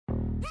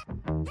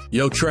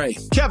Yo, Trey.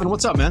 Kevin,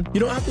 what's up, man? You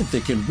know, I've been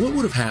thinking, what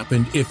would have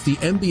happened if the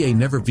NBA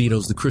never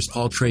vetoes the Chris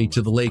Paul trade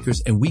to the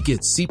Lakers and we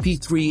get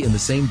CP3 in the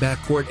same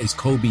backcourt as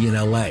Kobe in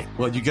LA?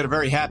 Well, you get a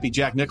very happy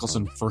Jack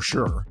Nicholson for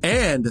sure.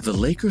 And the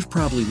Lakers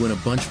probably win a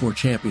bunch more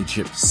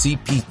championships.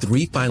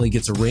 CP3 finally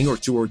gets a ring or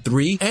two or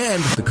three,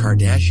 and the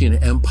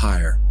Kardashian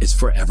empire is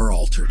forever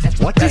altered.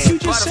 What did you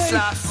just say?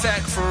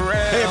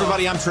 Hey,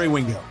 everybody, I'm Trey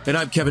Wingo. And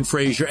I'm Kevin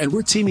Frazier, and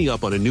we're teaming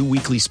up on a new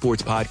weekly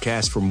sports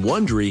podcast from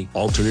Wondery,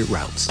 Alternate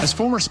Routes. As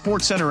former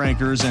Sports Center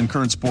anchors and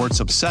current sports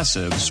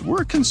obsessives,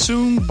 we're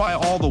consumed by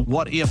all the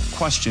what-if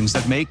questions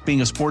that make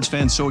being a sports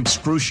fan so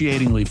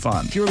excruciatingly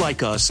fun. If you're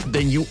like us,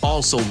 then you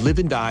also live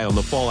and die on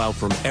the fallout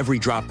from every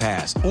drop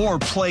pass. Or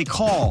play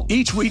call.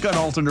 Each week on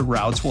Alternate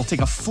Routes, we'll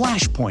take a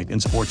flashpoint in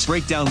sports,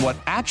 break down what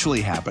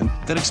actually happened,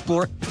 then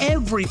explore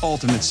every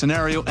alternate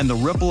scenario and the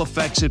ripple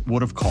effects it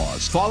would have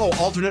caused. Follow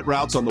Alternate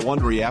Routes on the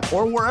Wondery app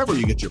or wherever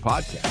you get your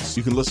podcasts.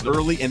 You can listen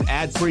early and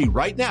ad-free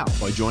right now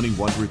by joining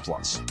Wondery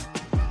Plus.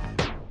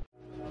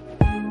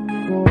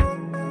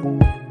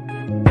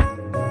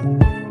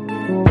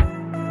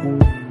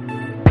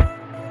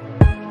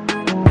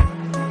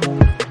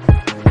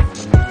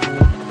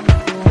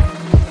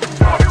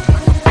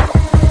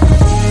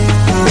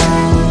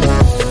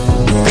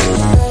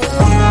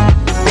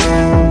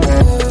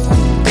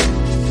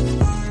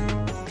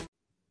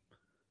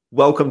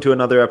 Welcome to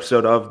another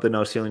episode of the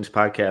No Ceilings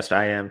Podcast.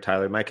 I am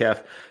Tyler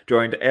Metcalf,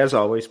 joined as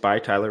always by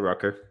Tyler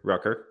Rucker.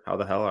 Rucker, how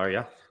the hell are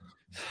you?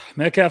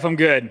 Metcalf, I'm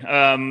good.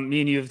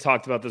 Me and you have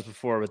talked about this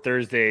before, but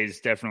Thursday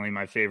is definitely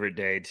my favorite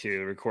day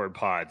to record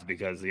pods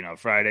because, you know,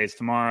 Friday's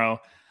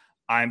tomorrow.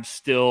 I'm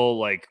still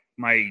like,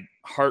 my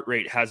heart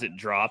rate hasn't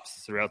dropped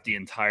throughout the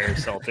entire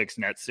Celtics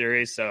net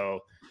series. So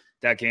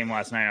that game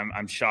last night,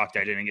 I'm shocked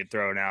I didn't get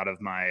thrown out of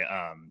my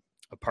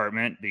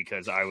apartment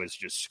because I was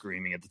just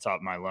screaming at the top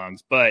of my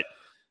lungs. But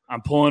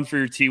I'm pulling for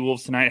your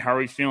T-Wolves tonight. How are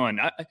we feeling?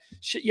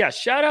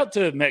 Shout out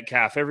to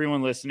Metcalf,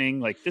 everyone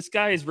listening. Like, this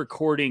guy is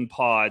recording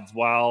pods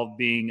while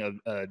being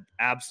a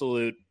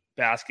absolute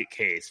basket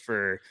case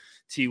for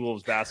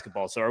T-Wolves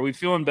basketball. So are we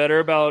feeling better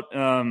about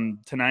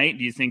tonight?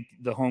 Do you think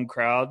the home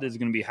crowd is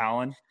going to be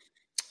howling?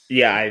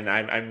 Yeah,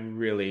 I'm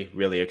really,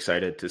 really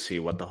excited to see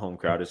what the home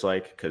crowd is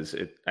like because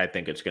I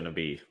think it's going to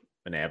be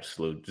an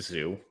absolute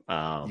zoo.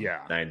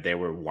 They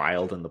were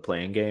wild in the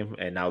playing game,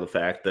 and now the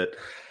fact that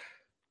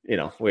you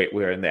know,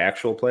 we're in the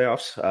actual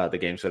playoffs, the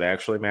games that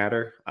actually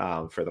matter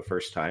for the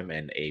first time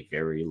in a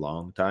very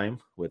long time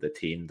with a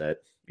team that,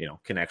 you know,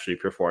 can actually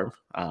perform,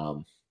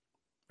 or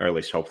at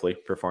least hopefully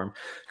perform,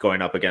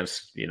 going up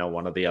against, you know,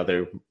 one of the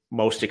other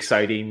most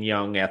exciting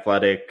young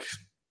athletic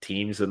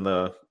teams in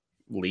the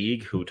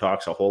league who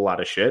talks a whole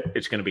lot of shit.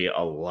 It's going to be a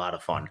lot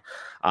of fun.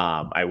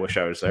 I wish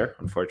I was there.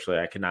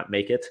 Unfortunately, I cannot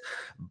make it,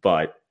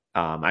 but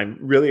I'm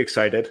really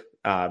excited.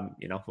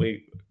 You know,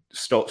 we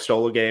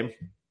stole a game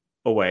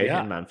away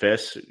in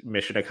Memphis,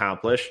 mission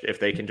accomplished. If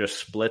they can just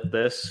split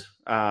this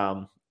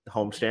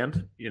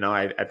homestand, you know,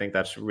 I think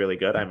that's really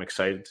good. I'm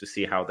excited to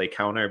see how they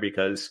counter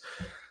because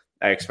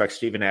I expect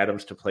Steven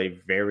Adams to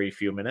play very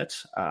few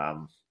minutes,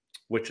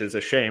 which is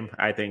a shame.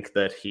 I think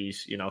that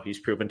he's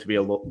proven to be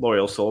a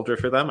loyal soldier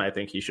for them. I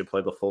think he should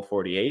play the full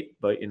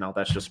 48, but you know,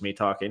 that's just me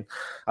talking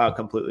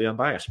completely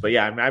unbiased. But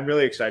yeah, I'm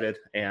really excited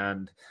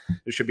and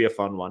it should be a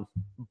fun one.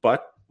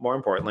 But more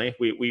importantly,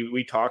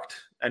 we talked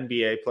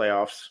NBA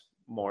playoffs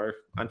more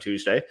on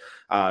Tuesday.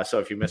 So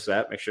if you missed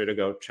that, make sure to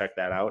go check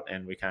that out.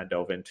 And we kind of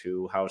dove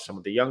into how some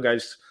of the young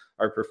guys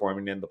are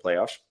performing in the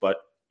playoffs. But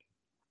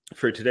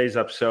for today's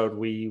episode,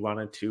 we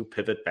wanted to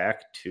pivot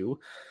back to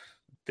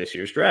this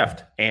year's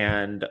draft.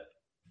 And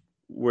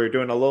we're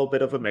doing a little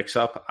bit of a mix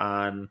up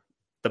on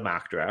the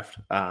mock draft.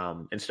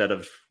 Instead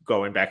of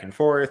going back and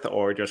forth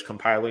or just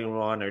compiling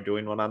one or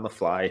doing one on the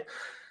fly,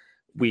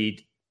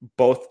 we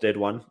both did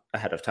one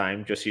ahead of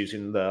time, just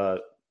using the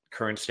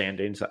current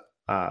standings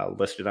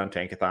listed on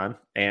Tankathon,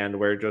 and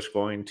we're just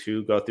going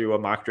to go through a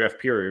mock draft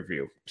peer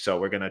review. So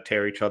we're going to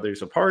tear each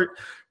other's apart.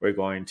 We're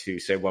going to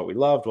say what we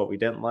loved, what we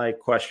didn't like,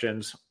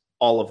 questions,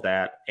 all of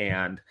that.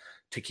 And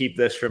to keep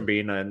this from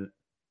being an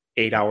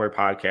 8-hour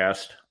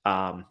podcast,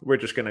 we're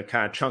just going to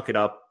kind of chunk it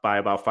up by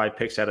about 5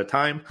 picks at a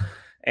time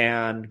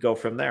and go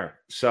from there.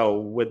 So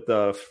with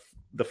the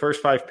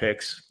first 5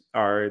 picks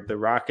are the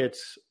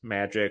Rockets,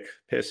 Magic,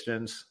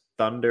 Pistons,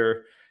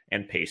 Thunder,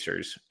 and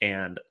Pacers.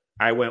 And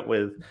I went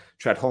with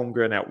Chet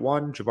Holmgren at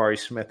 1, Jabari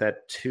Smith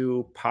at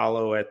 2,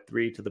 Paolo at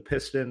 3 to the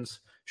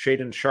Pistons,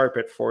 Shaedon Sharpe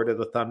at 4 to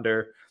the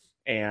Thunder,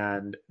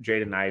 and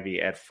Jaden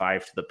Ivey at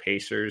 5 to the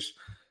Pacers.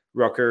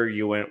 Rucker,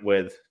 you went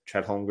with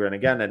Chet Holmgren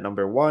again at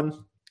number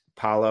 1,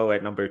 Paolo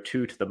at number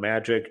 2 to the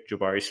Magic,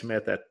 Jabari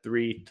Smith at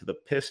 3 to the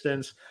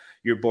Pistons,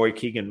 your boy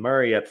Keegan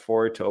Murray at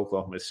 4 to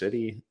Oklahoma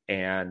City,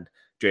 and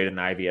Jaden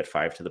Ivey at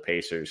 5 to the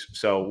Pacers.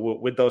 So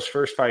with those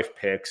first 5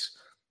 picks,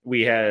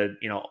 we had,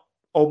 you know,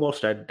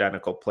 almost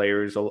identical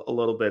players, a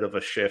little bit of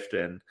a shift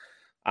in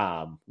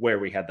where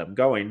we had them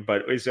going.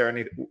 But is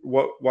there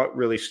what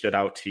really stood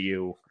out to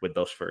you with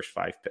those first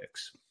 5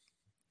 picks?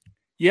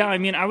 Yeah, I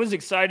mean, I was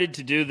excited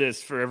to do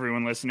this for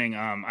everyone listening.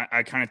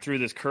 I kind of threw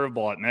this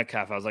curveball at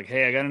Metcalf. I was like,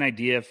 hey, I got an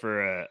idea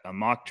for a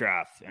mock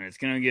draft, and it's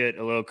going to get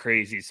a little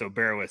crazy, so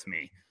bear with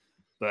me.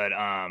 But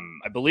I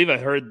believe I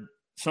heard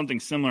something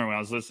similar when I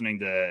was listening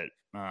to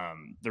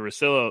Ryan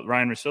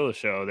Russillo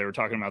show. They were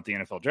talking about the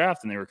NFL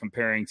draft, and they were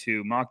comparing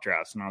to mock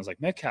drafts. And I was like,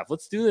 Metcalf,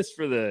 let's do this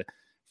for the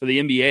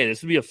NBA.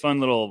 This would be a fun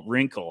little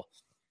wrinkle.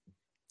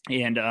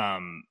 And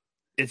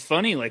it's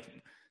funny, like,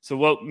 so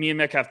what me and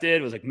Metcalf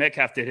did was, like,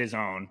 Metcalf did his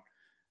own.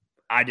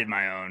 I did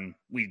my own.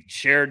 We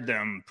shared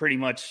them pretty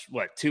much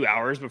 2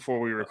 hours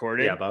before we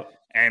recorded. Yeah,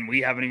 and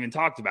we haven't even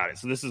talked about it.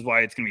 So this is why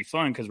it's going to be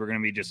fun, because we're going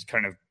to be just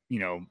kind of,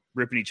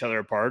 ripping each other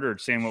apart or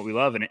saying what we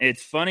love. And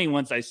it's funny,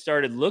 once I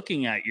started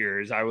looking at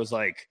yours, I was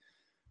like,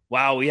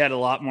 wow, we had a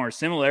lot more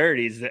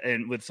similarities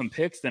and with some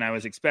picks than I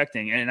was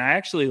expecting. And I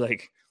actually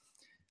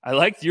I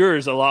liked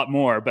yours a lot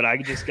more, but I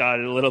just got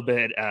a little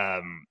bit,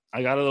 I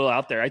got a little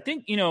out there. I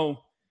think,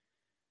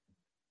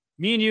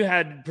 me and you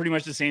had pretty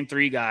much the same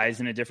three guys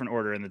in a different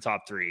order in the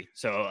top three.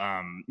 So,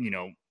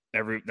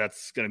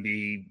 that's going to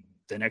be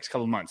the next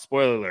couple of months.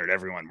 Spoiler alert,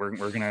 everyone.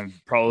 We're going to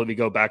probably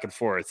go back and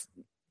forth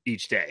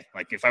each day.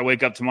 Like, if I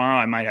wake up tomorrow,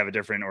 I might have a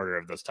different order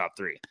of those top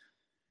three.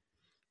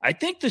 I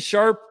think the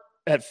Sharp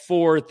at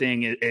 4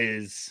 thing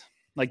is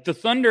like the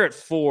Thunder at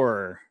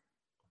 4.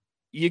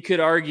 You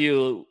could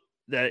argue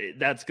that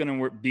that's going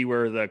to be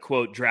where the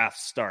quote draft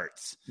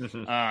starts.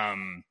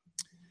 Mm-hmm.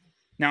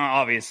 Now,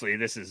 obviously,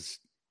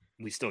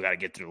 we still got to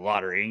get through the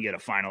lottery and get a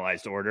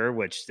finalized order,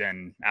 which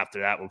then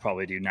after that, we'll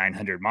probably do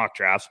 900 mock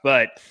drafts.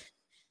 But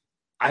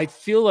I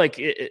feel like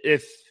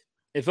if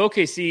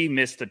OKC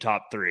missed the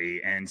top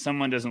 3 and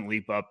someone doesn't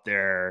leap up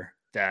there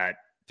that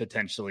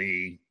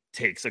potentially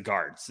takes a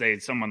guard, say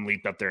someone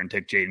leaped up there and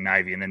took Jaden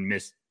Ivey and then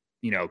missed,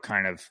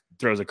 kind of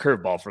throws a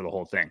curveball for the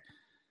whole thing.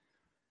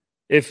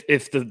 If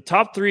the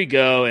top 3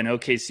 go and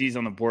OKC's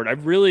on the board, I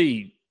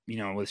really,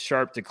 with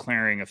Sharp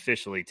declaring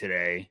officially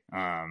today,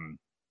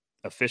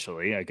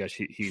 officially, I guess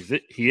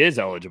he is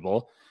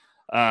eligible.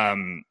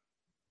 Where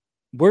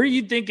are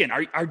you thinking?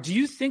 Do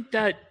you think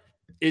that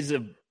is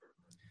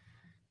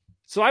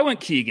so I went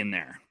Keegan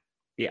there.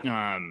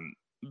 Yeah.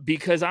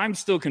 Because I'm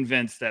still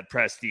convinced that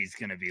Presti's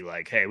going to be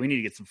like, hey, we need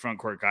to get some front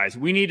court guys.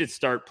 We need to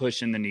start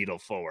pushing the needle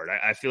forward.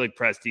 I feel like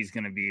Presti's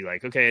going to be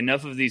like, okay,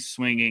 enough of these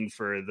swinging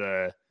for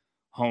the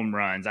home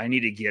runs. I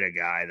need to get a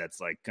guy that's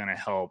like going to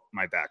help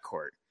my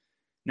backcourt.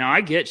 Now,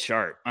 I get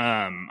Sharp.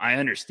 I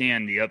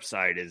understand the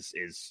upside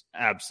is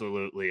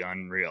absolutely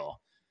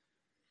unreal.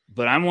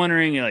 But I'm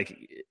wondering, like,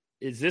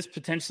 is this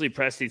potentially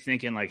Presti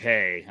thinking like,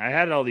 hey, I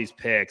had all these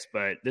picks,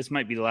 but this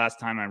might be the last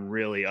time I'm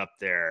really up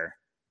there.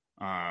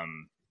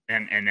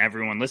 And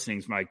everyone listening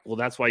is like, well,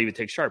 that's why you would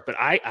take Sharp. But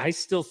I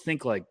still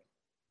think like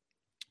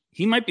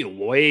he might be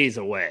ways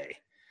away.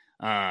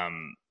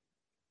 And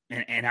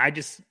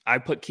I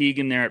put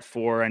Keegan there at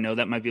 4. I know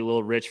that might be a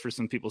little rich for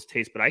some people's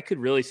taste, but I could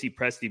really see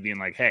Presti being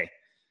like, hey,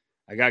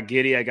 I got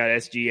Giddey, I got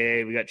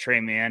SGA, we got Trey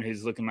Mann,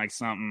 who's looking like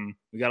something.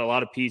 We got a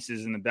lot of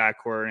pieces in the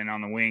backcourt and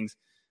on the wings.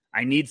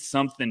 I need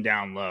something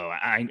down low.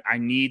 I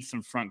need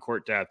some front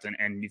court depth.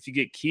 And if you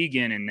get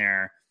Keegan in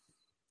there,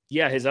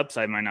 yeah, his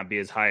upside might not be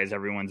as high as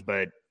everyone's,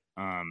 but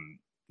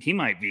he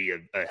might be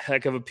a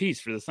heck of a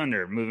piece for the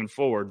Thunder moving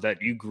forward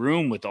that you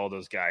groom with all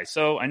those guys.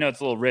 So I know it's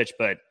a little rich,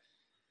 but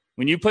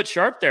when you put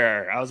Sharp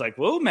there, I was like,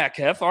 whoa,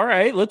 Metcalf, all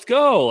right, let's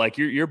go. Like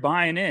you're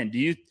buying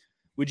in.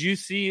 Would you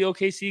see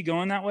OKC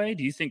going that way?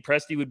 Do you think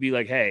Presti would be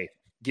like, hey,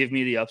 give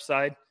me the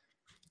upside?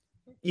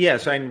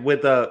 Yes, and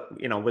with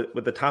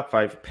the top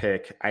 5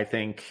 pick, I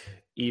think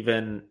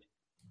even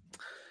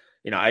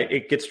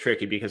it gets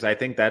tricky because I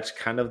think that's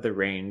kind of the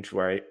range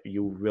where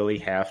you really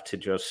have to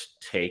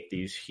just take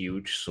these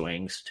huge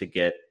swings to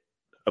get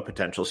a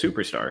potential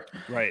superstar.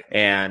 Right.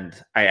 And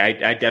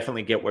I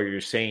definitely get what you're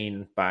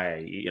saying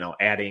by,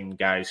 adding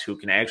guys who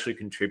can actually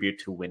contribute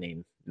to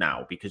winning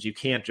now, because you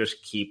can't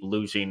just keep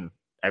losing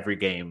every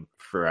game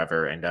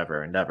forever and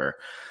ever and ever.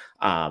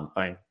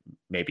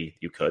 Maybe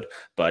you could,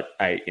 but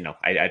I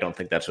don't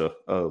think that's a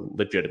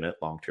legitimate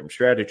long-term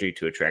strategy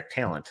to attract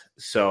talent.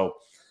 So,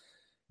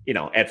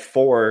 at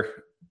 4,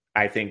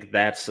 I think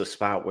that's the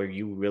spot where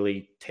you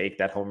really take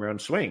that home run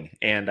swing.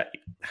 And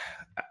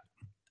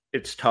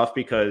it's tough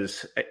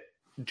because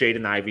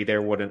Jaden Ivey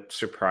there wouldn't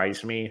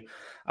surprise me.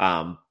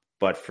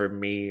 But for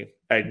me,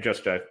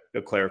 just a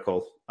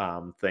clerical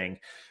thing,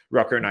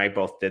 Rucker and I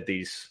both did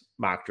these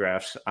mock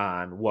drafts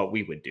on what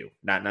we would do,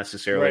 not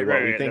necessarily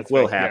what we think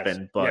will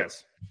happen,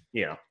 but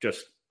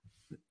just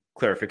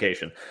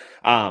clarification.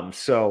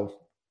 So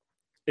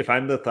if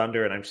I'm the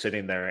Thunder and I'm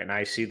sitting there and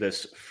I see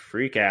this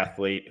freak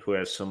athlete who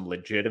has some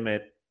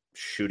legitimate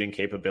shooting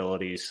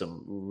capabilities,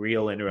 some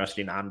real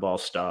interesting on-ball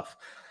stuff,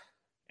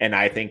 and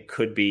I think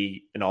could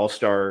be an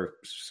all-star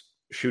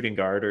shooting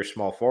guard or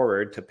small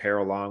forward to pair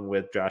along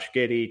with Josh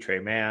Giddey, Trey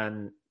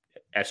Mann,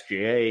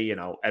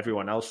 SGA,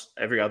 everyone else,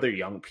 every other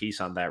young piece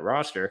on that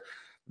roster,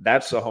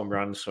 that's the home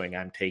run swing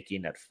I'm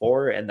taking at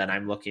 4. And then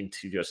I'm looking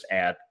to just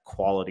add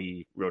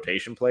quality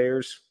rotation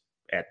players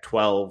at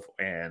 12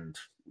 and,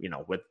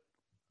 with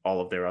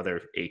all of their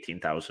other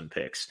 18,000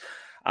 picks.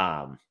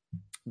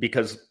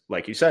 Because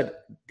like you said,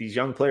 these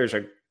young players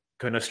are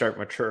going to start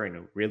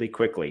maturing really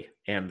quickly,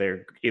 and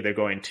they're either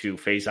going to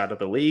phase out of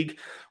the league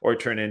or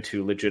turn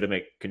into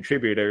legitimate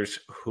contributors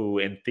who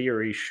in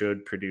theory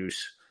should produce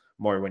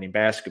more winning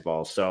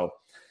basketball. So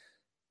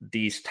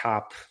these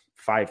top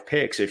 5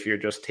 picks, if you're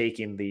just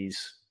taking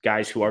these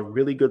guys who are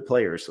really good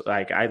players,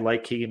 like I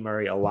like Keegan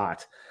Murray a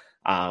lot.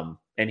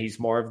 And he's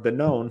more of the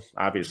known,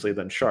 obviously,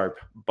 than Sharp.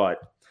 But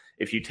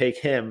if you take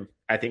him,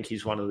 I think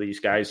he's one of these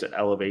guys that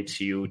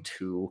elevates you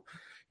to,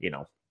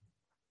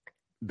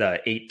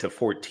 the 8 to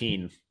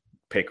 14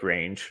 pick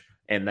range.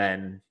 And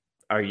then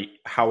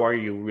how are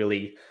you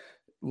really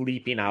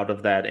leaping out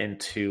of that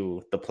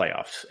into the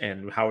playoffs?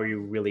 And how are you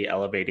really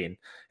elevating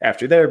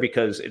after there?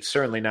 Because it's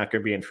certainly not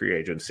going to be in free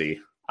agency.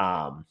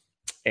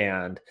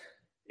 And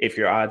if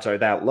your odds are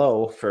that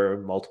low for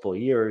multiple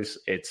years,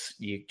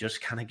 you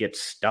just kind of get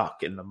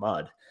stuck in the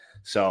mud.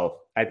 So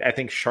I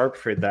think Sharp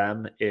for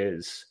them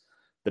is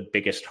the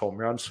biggest home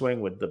run swing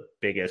with the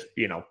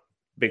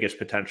biggest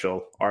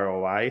potential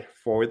ROI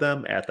for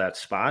them at that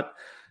spot.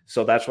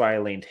 So that's why I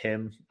leaned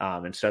him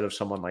instead of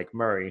someone like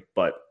Murray.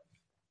 But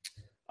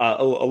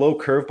a low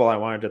curveball I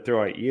wanted to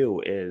throw at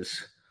you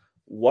is,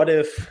 what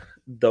if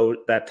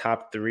that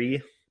top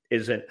 3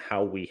 isn't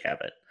how we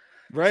have it?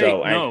 Right.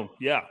 So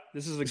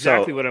this is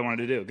exactly what I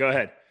wanted to do. Go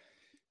ahead.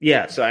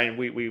 Yeah. So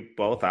we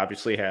both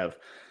obviously have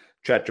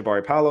Chet,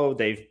 Jabari, Paolo.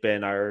 They've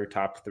been our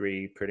top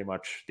 3 pretty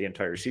much the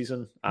entire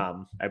season,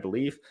 I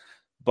believe.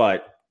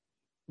 But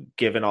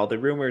given all the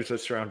rumors that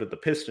surrounded the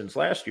Pistons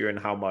last year and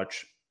how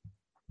much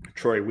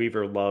Troy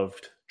Weaver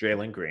loved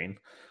Jalen Green,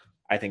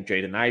 I think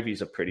Jaden Ivey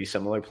is a pretty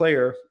similar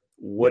player.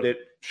 Would it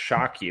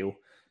shock you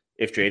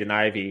if Jaden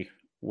Ivey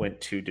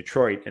went to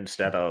Detroit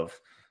instead of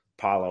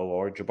Paolo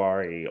or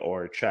Jabari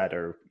or Chet,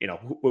 or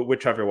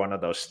whichever one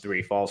of those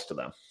 3 falls to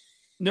them?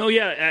 No,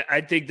 yeah,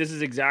 I think this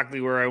is exactly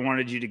where I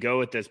wanted you to go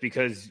with this,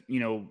 because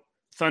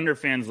Thunder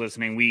fans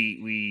listening,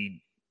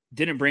 we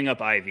didn't bring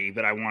up Ivy,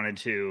 but I wanted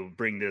to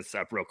bring this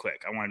up real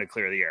quick. I wanted to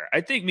clear the air.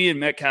 I think me and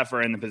Metcalf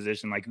are in the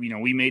position,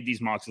 we made these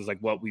mocks as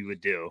what we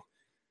would do.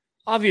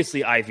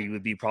 Obviously, Ivy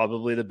would be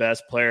probably the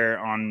best player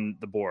on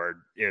the board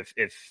if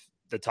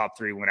the top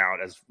 3 went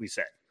out, as we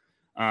said.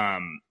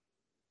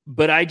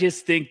 But I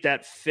just think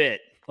that fit.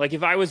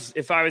 If I was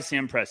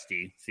Sam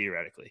Presti,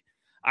 theoretically,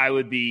 I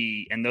would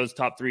be, and those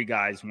top 3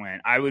 guys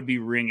went, I would be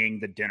ringing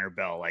the dinner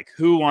bell.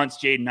 Who wants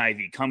Jaden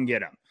Ivey? Come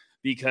get him.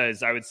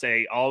 Because I would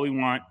say all we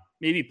want,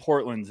 maybe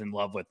Portland's in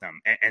love with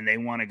them and they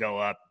want to go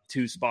up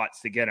 2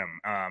 spots to get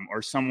him.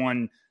 Or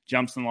someone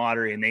jumps in the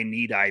lottery and they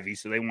need Ivy,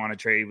 so they want to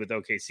trade with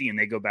OKC and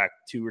they go back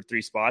 2 or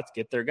 3 spots,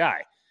 get their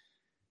guy.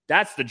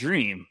 That's the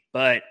dream.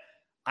 But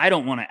I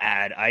don't want to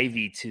add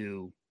Ivy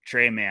to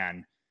Trey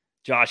Mann,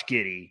 Josh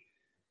Giddey,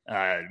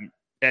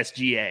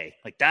 SGA.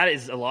 That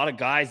is a lot of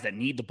guys that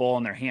need the ball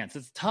in their hands.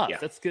 It's tough. Yeah.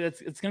 That's good.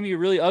 It's going to be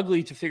really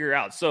ugly to figure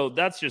out. So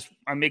that's just,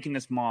 I'm making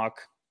this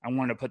mock. I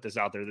wanted to put this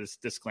out there, this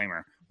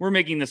disclaimer. We're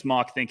making this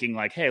mock thinking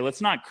hey,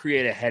 let's not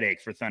create a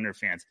headache for Thunder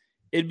fans.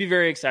 It'd be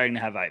very exciting to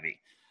have Ivy.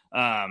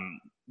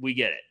 We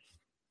get it.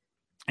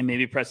 And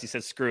maybe Presti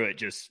says, screw it.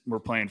 Just, we're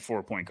playing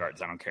 4-point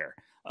guards. I don't care.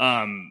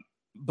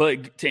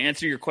 But to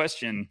answer your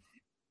question,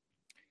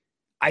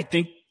 I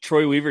think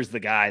Troy Weaver's the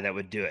guy that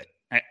would do it.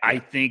 I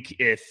think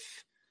if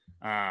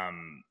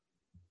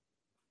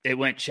it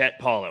went Chet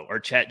Paolo or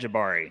Chet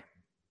Jabari,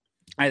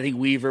 I think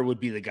Weaver would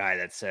be the guy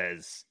that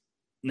says,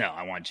 no,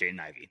 I want Jaden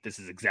Ivey. This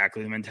is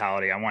exactly the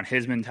mentality. I want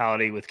his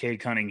mentality with Cade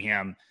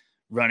Cunningham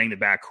running the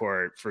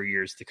backcourt for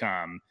years to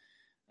come.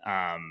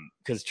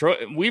 Because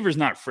Weaver's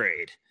not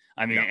afraid.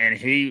 And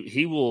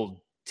he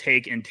will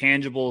take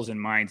intangibles and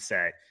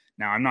mindset.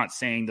 Now, I'm not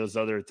saying those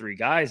other 3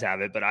 guys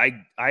have it, but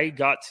I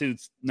got to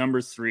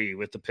number 3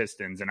 with the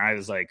Pistons, and I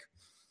was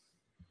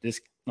this,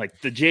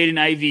 the Jaden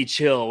Ivey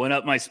chill went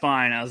up my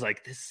spine. I was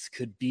this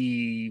could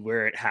be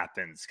where it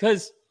happens.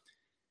 Because,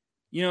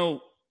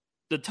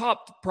 the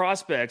top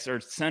prospects are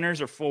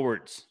centers or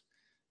forwards.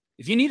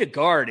 If you need a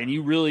guard and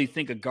you really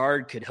think a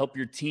guard could help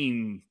your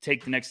team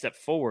take the next step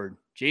forward,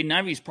 Jaden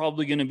Ivey is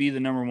probably going to be the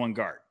number 1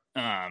 guard.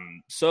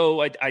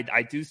 So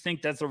I do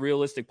think that's a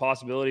realistic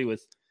possibility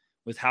with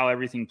how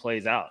everything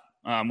plays out.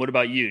 What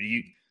about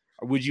you?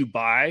 Would you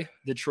buy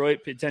Detroit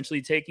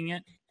potentially taking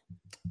it?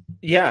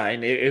 Yeah,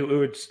 and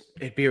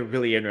it'd be a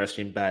really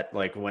interesting bet.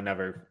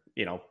 Whenever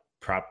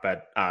prop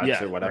bet odds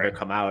or whatever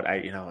come out,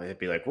 it'd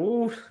be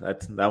ooh,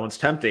 that one's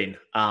tempting.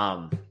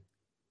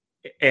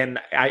 And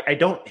I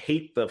don't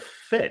hate the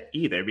fit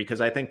either,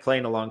 because I think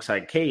playing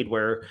alongside Cade,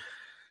 where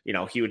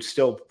he would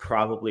still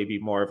probably be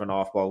more of an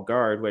off-ball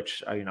guard,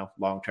 which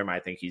long-term I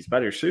think he's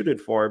better suited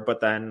for.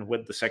 But then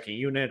with the second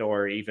unit,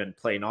 or even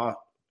playing off,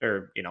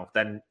 or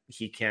then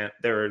he can't.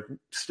 There are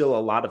still a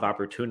lot of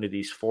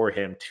opportunities for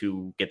him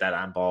to get that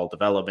on-ball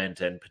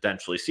development and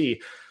potentially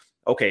see,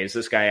 okay, is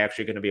this guy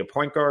actually going to be a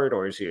point guard,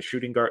 or is he a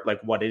shooting guard?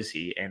 What is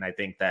he? And I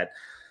think that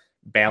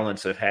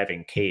balance of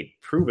having Cade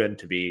proven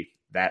to be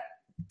that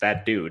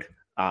dude,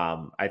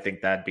 I think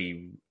that'd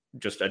be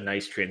just a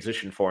nice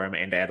transition for him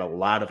and add a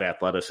lot of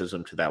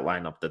athleticism to that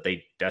lineup that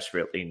they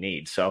desperately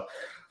need. So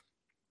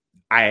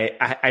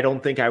I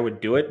don't think I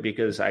would do it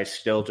because I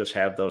still just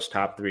have those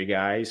top 3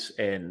 guys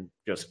and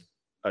just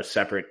a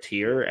separate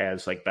tier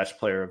as like best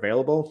player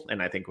available.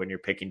 And I think when you're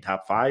picking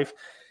top 5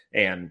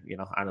 and,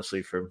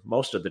 honestly, for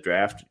most of the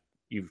draft,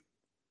 you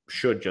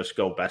should just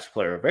go best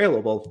player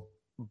available.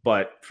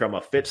 But from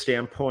a fit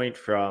standpoint,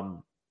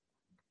 from,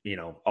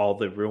 all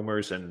the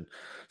rumors and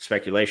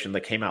speculation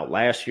that came out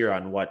last year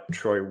on what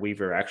Troy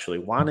Weaver actually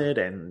wanted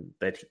and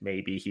that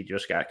maybe he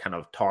just got kind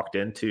of talked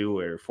into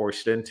or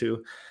forced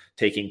into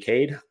taking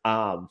Cade,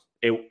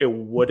 it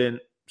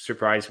wouldn't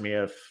surprise me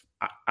if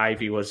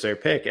Ivy was their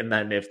pick. And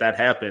then if that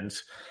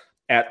happens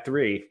at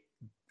 3,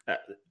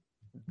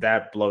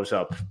 that blows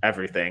up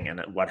everything.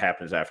 And what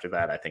happens after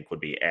that, I think,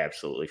 would be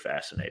absolutely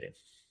fascinating.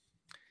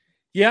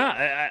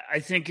 Yeah, I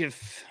think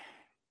if,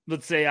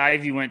 let's say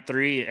Ivy went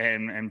 3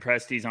 and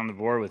Presti's on the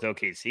board with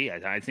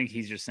OKC, I think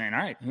he's just saying, all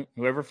right,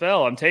 whoever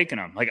fell, I'm taking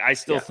them. Like, I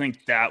still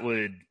think that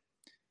would,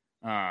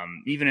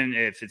 even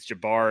if it's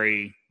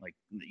Jabari, like,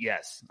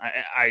 yes,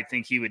 I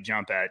think he would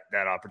jump at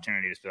that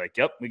opportunity to be like,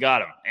 yep, we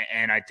got him.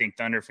 And I think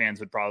Thunder fans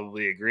would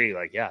probably agree,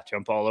 like, yeah,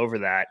 jump all over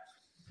that.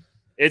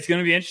 It's going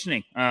to be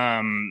interesting,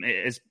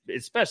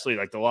 especially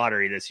like the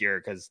lottery this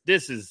year, because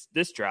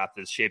this draft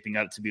is shaping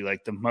up to be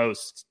like the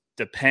most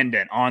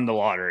dependent on the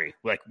lottery.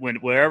 Like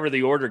wherever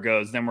the order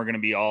goes, then we're going to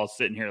be all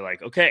sitting here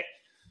like, okay,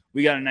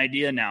 we got an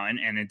idea now.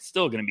 And it's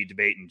still going to be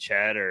debating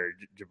Chet or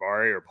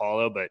Jabari or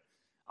Paulo, but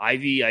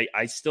Ivy,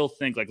 I still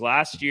think like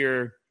last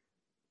year,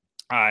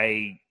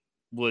 I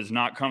was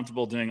not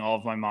comfortable doing all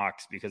of my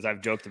mocks because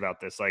I've joked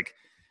about this. Like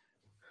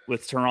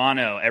with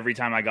Toronto, every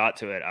time I got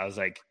to it, I was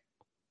like,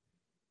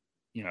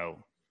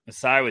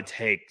 Masai would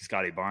take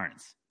Scotty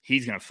Barnes.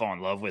 He's going to fall in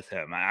love with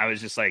him. I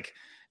was just like,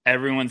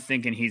 everyone's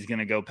thinking he's going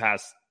to go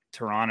past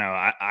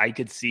Toronto. I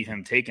could see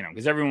him taking him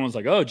because everyone was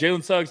like, oh,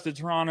 Jalen Suggs to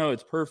Toronto,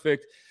 it's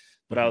perfect.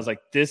 But I was like,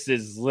 this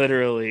is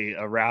literally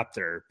a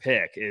Raptor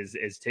pick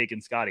is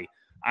taking Scotty.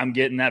 I'm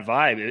getting that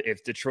vibe.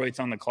 If Detroit's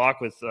on the clock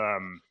with,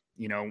 the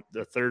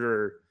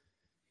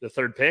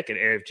third pick and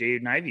if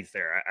Jaden Ivey's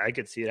there, I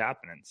could see it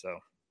happening. So.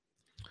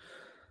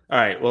 All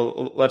right,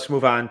 well, let's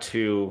move on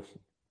to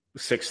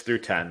 6 through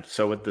 10.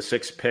 So with the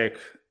 6th pick,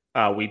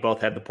 we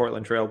both had the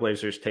Portland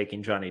Trailblazers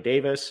taking Johnny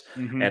Davis.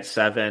 At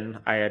 7.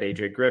 I had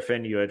AJ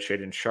Griffin. You had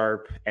Shaedon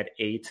Sharpe at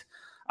 8.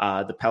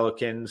 The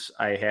Pelicans,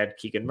 I had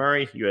Keegan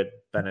Murray. You had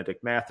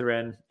Benedict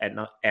Mathurin.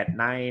 At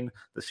 9,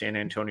 the San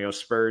Antonio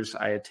Spurs,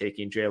 I had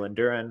taken Jalen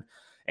Duren,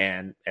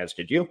 and as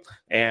did you.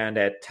 And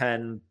at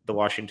 10, the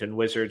Washington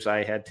Wizards,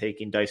 I had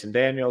taken Dyson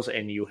Daniels,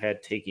 and you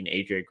had taken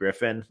AJ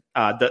Griffin.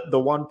 The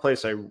one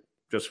place I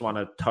just want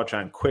to touch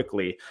on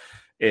quickly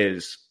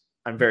is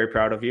I'm very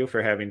proud of you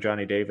for having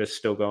Johnny Davis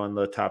still go in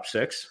the top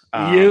 6.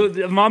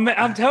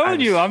 I'm telling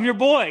you, I'm your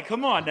boy.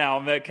 Come on now,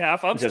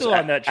 Metcalf. I'm still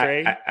on that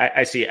train.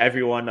 I see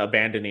everyone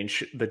abandoning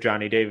the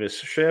Johnny Davis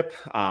ship.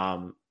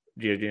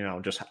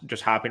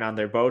 Just hopping on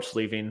their boats,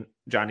 leaving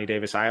Johnny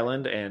Davis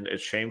Island, and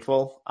it's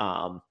shameful.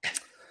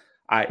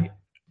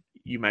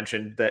 You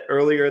mentioned that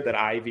earlier that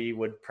Ivy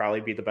would probably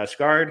be the best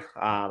guard.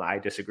 I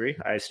disagree.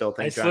 I still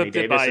think Johnny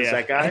Davis is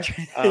that guy.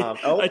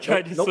 I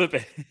tried to slip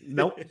it.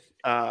 Nope.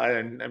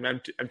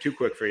 I'm too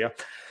quick for you.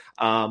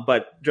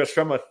 But just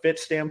from a fit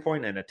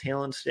standpoint and a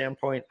talent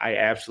standpoint, I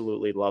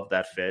absolutely love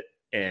that fit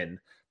in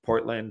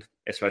Portland,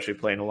 especially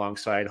playing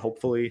alongside,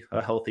 hopefully,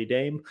 a healthy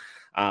Dame.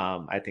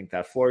 I think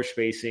that floor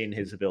spacing,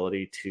 his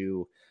ability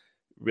to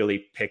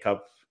really pick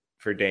up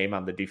for Dame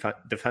on the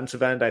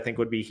defensive end, I think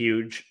would be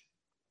huge.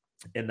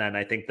 And then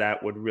I think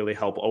that would really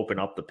help open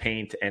up the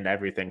paint and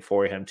everything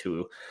for him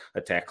to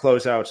attack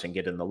closeouts and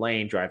get in the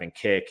lane, drive and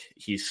kick.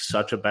 He's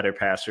such a better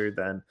passer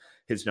than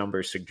his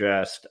numbers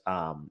suggest.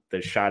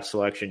 The shot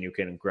selection, you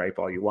can gripe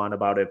all you want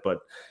about it, but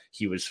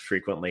he was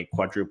frequently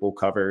quadruple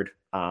covered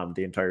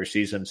the entire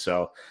season.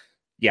 So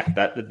yeah,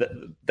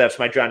 that's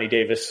my Johnny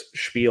Davis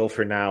spiel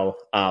for now.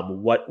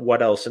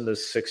 What else in the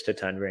 6 to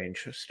 10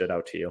 range stood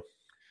out to you?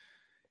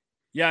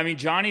 Yeah, I mean,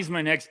 Johnny's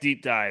my next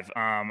deep dive.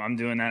 I'm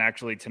doing that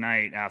actually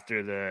tonight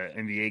after the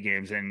NBA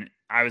games, and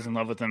I was in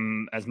love with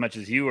him as much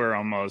as you were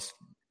almost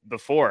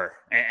before.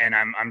 And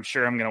I'm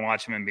sure I'm going to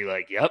watch him and be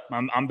like, "Yep,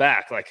 I'm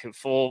back, like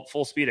full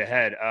speed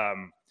ahead."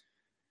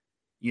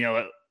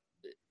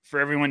 For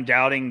everyone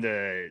doubting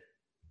the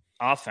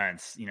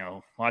offense,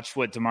 watch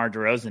what DeMar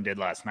DeRozan did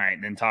last night,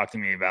 and then talk to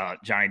me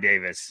about Johnny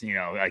Davis.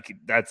 Like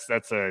that's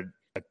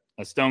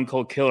a stone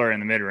cold killer in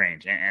the mid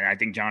range. And I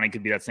think Johnny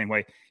could be that same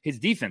way. His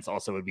defense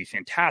also would be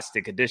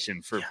fantastic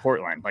addition for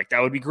Portland. Like that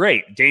would be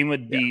great. Dame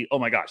would be, oh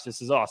my gosh,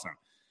 this is awesome.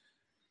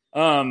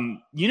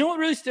 What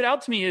really stood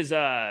out to me is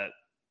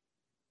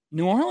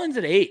New Orleans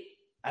at 8.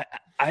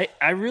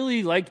 I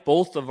really liked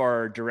both of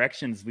our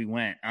directions we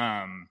went.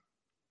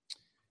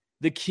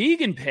 The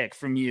Keegan pick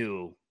from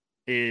you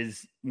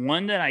is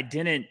one that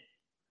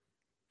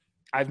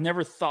I've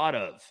never thought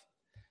of.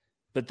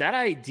 But that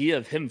idea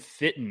of him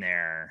fitting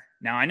there,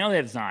 now I know they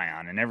have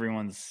Zion, and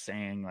everyone's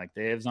saying like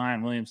they have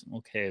Zion Williamson.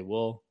 Okay,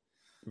 well,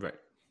 right.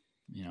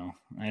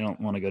 I don't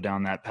want to go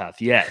down that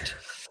path yet,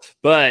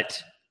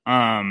 but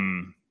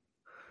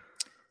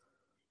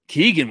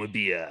Keegan would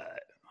be a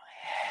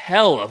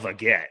hell of a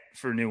get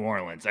for New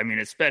Orleans. I mean,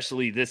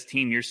 especially this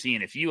team you're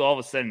seeing. If you all of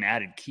a sudden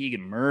added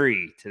Keegan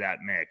Murray to that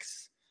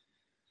mix,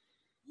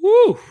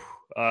 woo,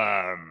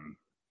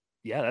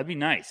 yeah, that'd be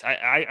nice.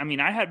 I mean,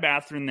 I had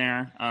Mathurin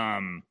there.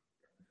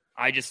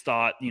 I just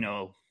thought,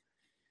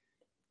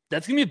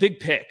 that's gonna be a big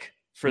pick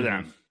for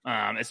them,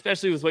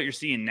 especially with what you're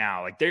seeing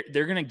now. Like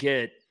they're gonna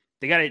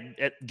they got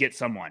to get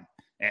someone,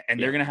 and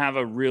they're gonna have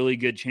a really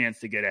good chance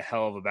to get a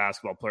hell of a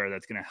basketball player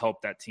that's gonna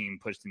help that team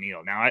push the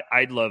needle. Now,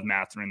 I'd love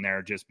Mathurin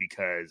there just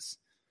because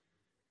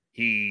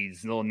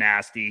he's a little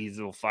nasty, he's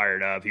a little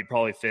fired up. He'd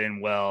probably fit in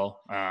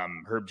well.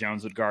 Herb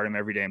Jones would guard him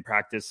every day in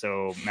practice,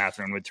 so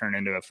Mathurin would turn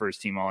into a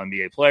first-team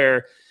All-NBA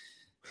player.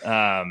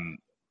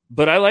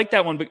 But I like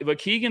that one. But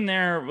Keegan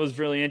there was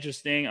really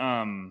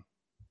interesting.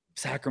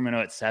 Sacramento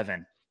at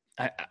 7.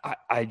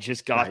 I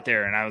just got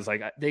there, and I was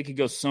like, they could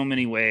go so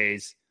many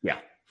ways. Yeah.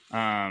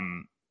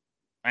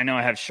 I know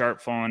I have Sharp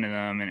falling to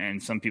them,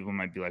 and some people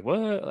might be like,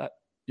 what?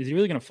 Is he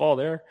really going to fall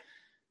there?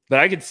 But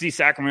I could see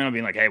Sacramento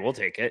being like, hey, we'll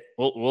take it.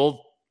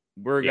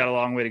 We're got a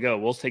long way to go.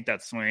 We'll take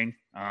that swing.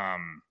 I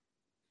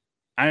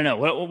don't know.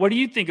 What do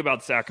you think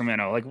about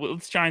Sacramento? Like,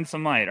 let's shine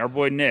some light. Our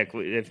boy Nick,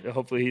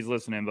 hopefully he's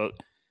listening, but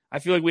I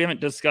feel like we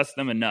haven't discussed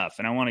them enough,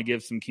 and I want to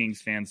give some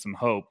Kings fans some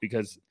hope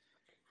because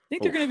I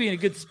think they're going to be in a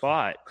good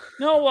spot.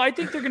 No, I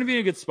think they're going to be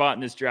in a good spot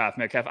in this draft,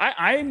 Metcalf.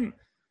 I'm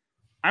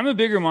a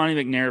bigger Monty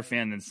McNair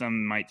fan than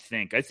some might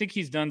think. I think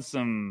he's done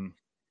some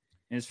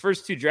 – in his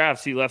first 2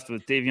 drafts, he left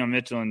with Davion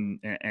Mitchell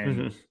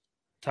and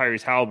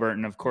Tyrese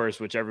Halliburton, of course,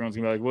 which everyone's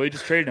going to be like, well, he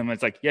just traded him.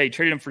 It's like, yeah, he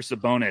traded him for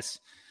Sabonis.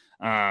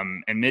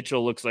 And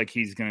Mitchell looks like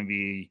he's going to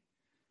be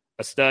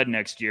a stud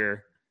next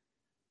year.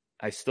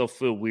 I still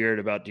feel weird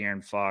about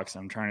De'Aaron Fox.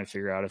 I'm trying to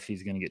figure out if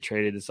he's going to get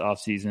traded this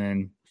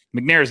offseason.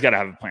 McNair's got to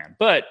have a plan.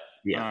 But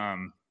I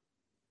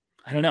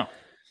don't know.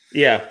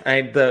 Yeah,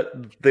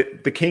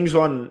 the Kings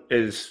one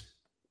is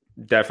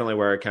definitely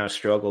where I kind of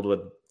struggled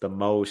with the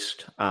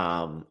most.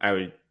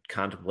 I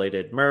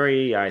contemplated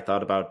Murray. I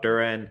thought about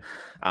Duren.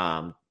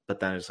 But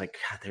then it's like,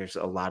 God, there's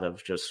a lot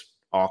of just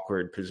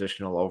awkward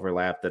positional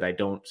overlap that I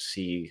don't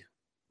see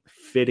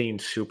fitting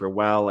super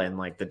well. And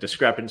like the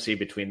discrepancy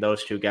between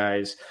those two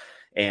guys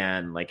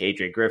and like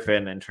AJ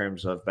Griffin in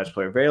terms of best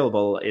player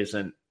available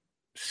isn't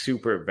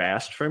super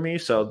vast for me.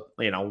 So,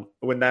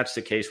 when that's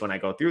the case, when I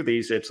go through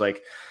these, it's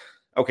like,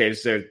 okay,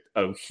 is there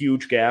a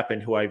huge gap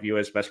in who I view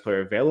as best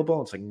player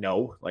available? It's like,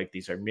 no, like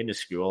these are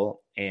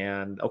minuscule.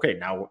 And okay,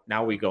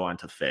 now we go on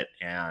to fit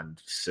and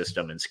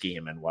system and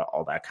scheme and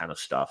all that kind of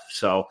stuff.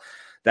 So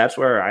that's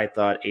where I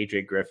thought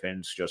AJ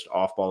Griffin's just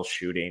off-ball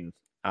shooting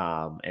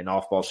and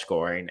off-ball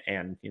scoring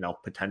and,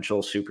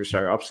 potential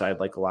superstar upside,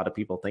 like a lot of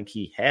people think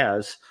he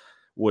has,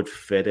 would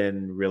fit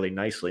in really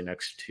nicely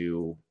next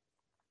to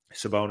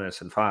Sabonis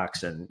and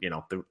Fox and,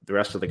 the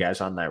rest of the guys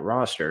on that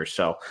roster.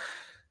 So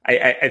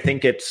I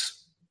think it's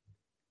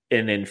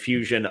an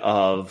infusion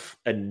of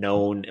a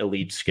known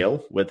elite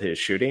skill with his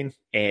shooting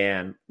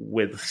and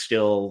with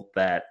still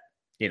that,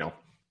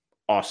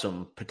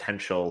 awesome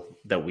potential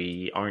that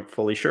we aren't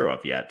fully sure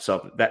of yet.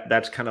 So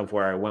that's kind of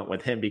where I went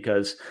with him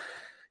because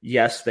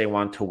yes, they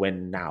want to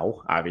win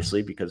now,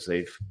 obviously, because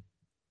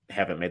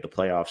haven't made the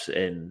playoffs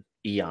in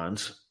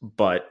eons,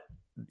 but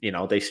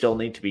they still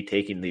need to be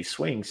taking these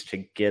swings to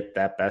get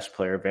that best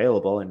player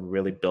available and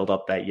really build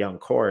up that young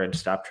core and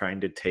stop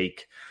trying to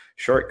take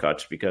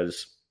shortcuts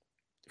because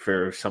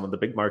for some of the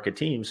big market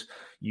teams,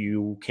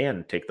 you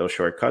can take those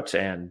shortcuts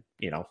and,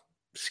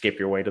 skip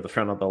your way to the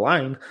front of the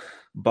line.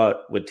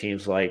 But with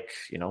teams like,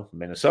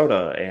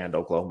 Minnesota and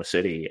Oklahoma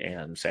City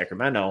and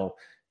Sacramento,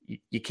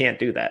 you can't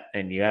do that.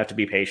 And you have to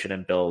be patient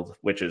and build,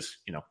 which is,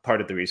 part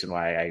of the reason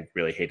why I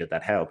really hated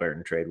that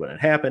Halliburton trade when it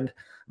happened.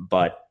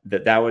 But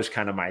that was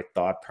kind of my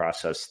thought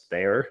process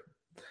there.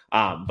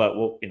 But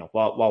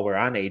while we're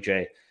on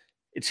AJ,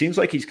 it seems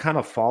like he's kind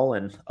of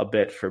fallen a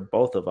bit for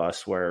both of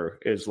us, where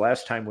is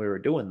last time we were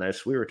doing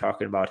this, we were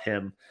talking about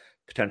him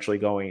potentially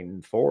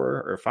going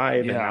 4 or 5,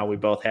 and now we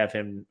both have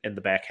him in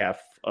the back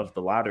half of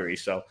the lottery.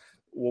 So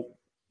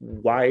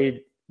why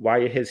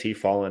has he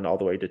fallen all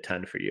the way to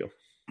 10 for you?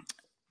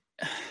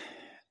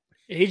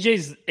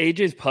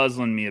 AJ's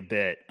puzzling me a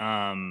bit.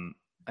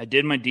 I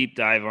did my deep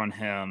dive on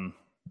him,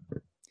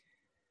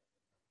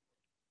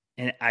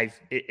 and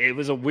it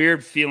was a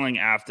weird feeling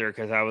after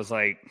because I was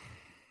like,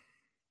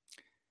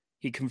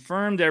 he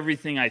confirmed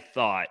everything I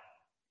thought,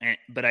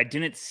 but I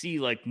didn't see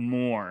like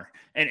more.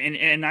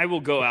 And I will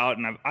go out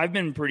and I've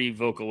been pretty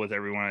vocal with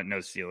everyone at No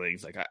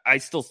Ceilings. Like I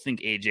still think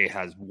AJ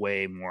has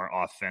way more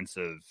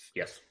offensive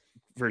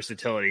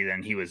versatility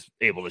than he was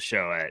able to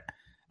show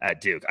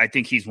at Duke. I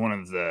think he's one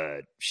of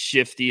the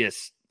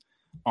shiftiest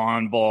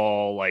on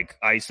ball, like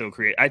ISO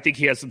create. I think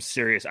he has some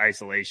serious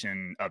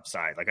isolation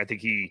upside. Like I think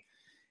he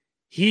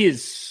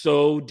is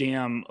so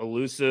damn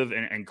elusive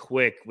and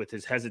quick with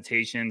his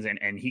hesitations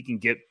and he can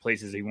get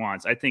places he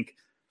wants. I think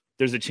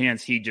there's a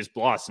chance he just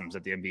blossoms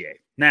at the NBA.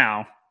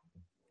 Now,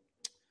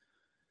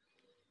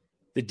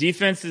 the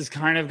defense has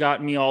kind of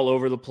gotten me all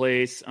over the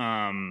place.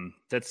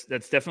 That's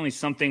definitely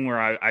something where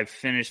I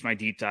finished my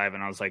deep dive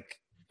and I was like,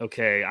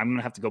 okay, I'm going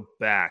to have to go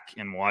back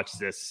and watch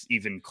this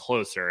even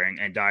closer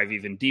and dive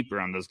even deeper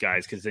on those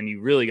guys, because then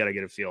you really got to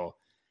get a feel.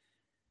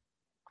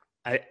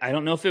 I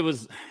don't know if it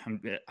was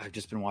 – I've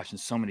just been watching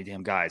so many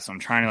damn guys, so I'm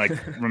trying to,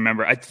 like,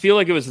 remember. I feel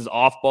like it was his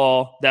off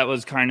ball that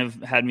was kind of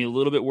had me a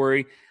little bit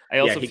worried. I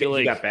also feel like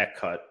 – he got back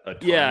cut a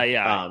ton.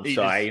 Yeah.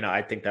 So,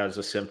 I think that was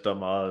a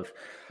symptom of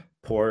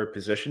poor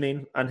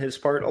positioning on his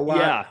part a lot.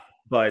 Yeah.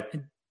 But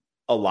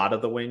a lot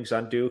of the wings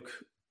on Duke,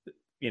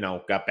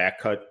 got back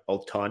cut a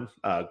ton.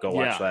 Go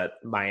watch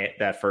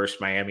that first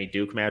Miami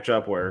Duke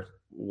matchup where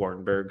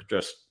Wartenberg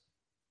just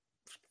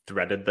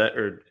threaded that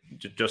or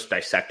just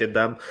dissected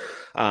them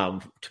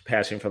to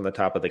passing from the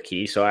top of the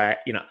key. So I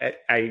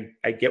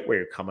get where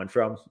you're coming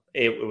from.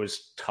 It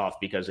was tough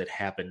because it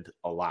happened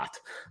a lot,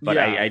 but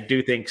I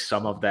do think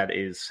some of that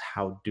is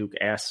how Duke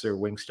asks their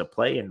wings to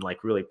play and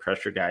like really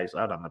pressure guys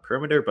out on the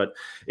perimeter. But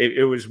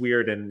it was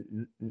weird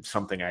and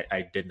something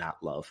I did not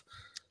love.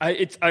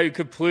 I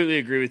completely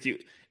agree with you.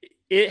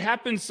 It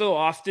happens so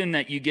often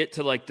that you get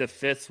to like the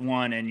fifth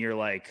one and you're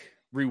like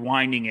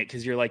rewinding it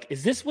because you're like,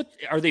 is this what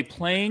are they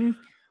playing?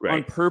 Right.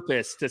 On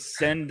purpose to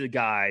send the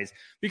guys,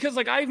 because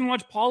like I even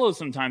watch Paulo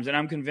sometimes and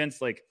I'm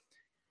convinced like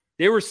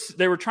they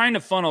were trying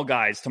to funnel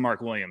guys to Mark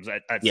Williams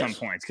at some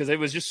points because it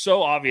was just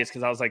so obvious,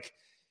 because I was like,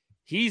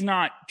 he's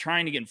not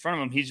trying to get in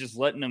front of him, he's just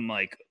letting him,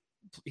 like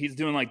he's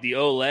doing like the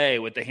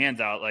Olay with the hands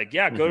out, like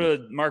go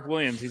to Mark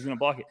Williams, he's gonna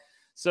block it.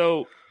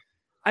 So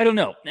I don't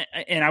know.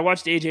 And I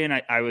watched AJ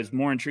and I was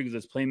more intrigued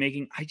with his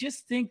playmaking. I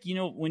just think,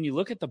 when you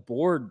look at the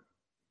board,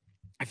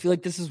 I feel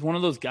like this is one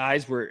of those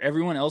guys where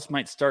everyone else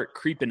might start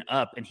creeping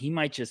up and he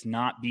might just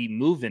not be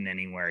moving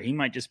anywhere. He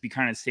might just be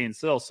kind of staying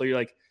still. So you're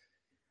like,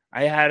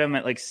 I had him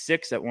at like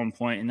 6 at one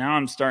point, and now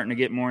I'm starting to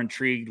get more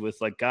intrigued with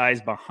like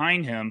guys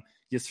behind him.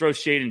 You throw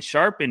Shaedon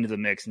Sharpe into the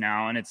mix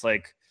now, and it's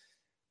like,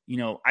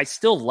 I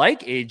still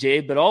like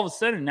AJ, but all of a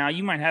sudden now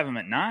you might have him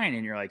at 9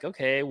 and you're like,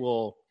 okay,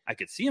 well, I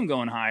could see him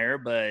going higher,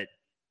 but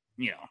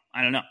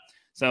I don't know.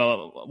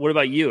 So what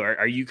about you?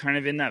 Are you kind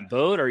of in that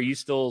boat? Are you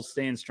still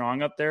staying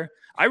strong up there?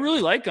 I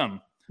really like them.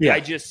 Yeah.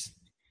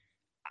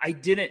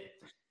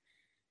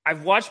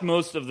 I've watched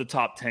most of the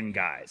top 10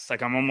 guys.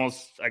 Like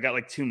I got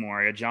like 2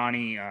 more. I got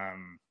Johnny.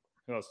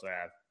 Who else do I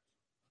have?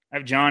 I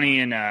have Johnny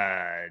and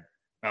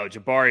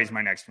Jabari is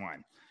my next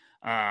one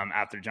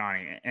after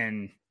Johnny.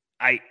 And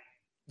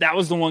that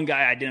was the one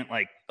guy I didn't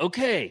like.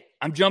 Okay,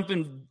 I'm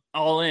jumping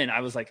all in. I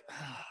was like,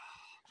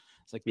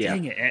 it's like,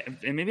 dang it.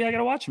 And maybe I got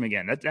to watch him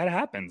again. That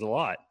happens a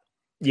lot.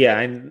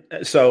 Yeah. And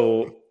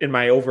so in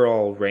my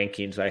overall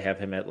rankings, I have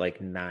him at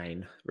like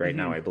 9 right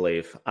now, I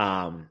believe.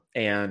 And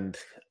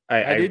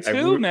I do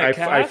too,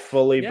 I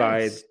fully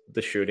buy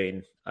the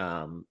shooting.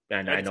 And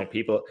I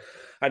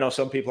know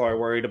some people are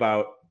worried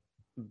about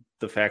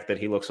the fact that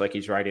he looks like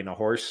he's riding a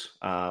horse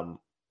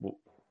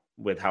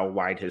with how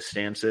wide his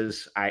stance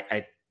is.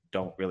 I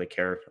don't really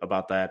care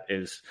about that.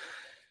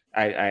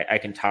 I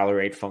can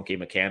tolerate funky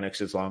mechanics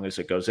as long as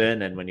it goes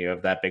in. And when you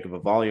have that big of a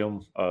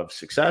volume of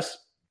success,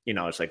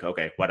 it's like,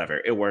 okay,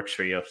 whatever, it works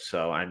for you.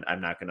 So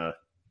I'm not going to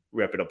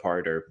rip it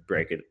apart or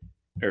break it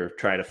or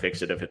try to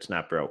fix it if it's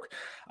not broke.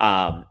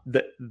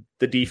 The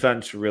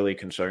defense really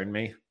concerned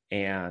me,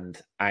 and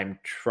I'm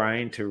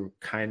trying to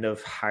kind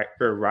of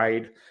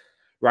ride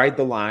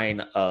the line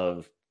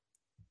of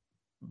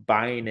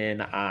buying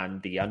in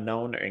on the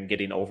unknown and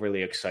getting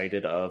overly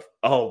excited of,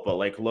 but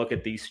like, look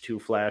at these 2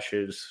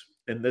 flashes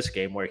in this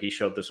game where he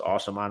showed this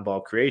awesome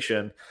on-ball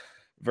creation,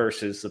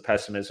 versus the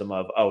pessimism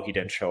of, he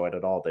didn't show it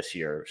at all this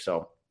year.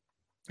 So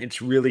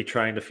it's really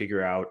trying to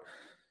figure out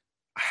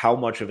how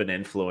much of an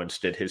influence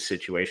did his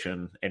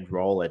situation and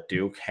role at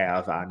Duke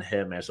have on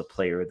him as a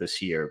player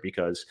this year,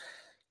 because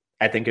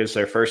I think it's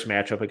their first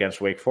matchup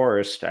against Wake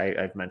Forest.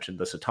 I've mentioned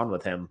this a ton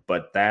with him,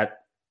 but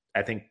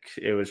I think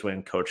it was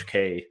when Coach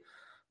K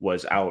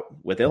was out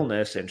with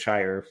illness and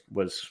Shire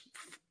was,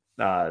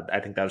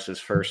 I think that was his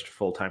first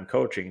full-time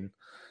coaching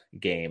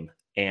game,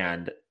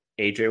 and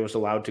AJ was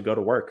allowed to go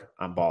to work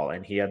on ball,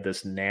 and he had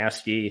this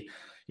nasty,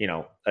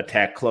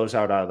 attack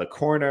closeout out of the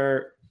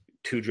corner,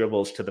 2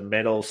 dribbles to the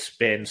middle,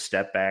 spin,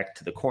 step back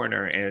to the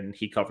corner, and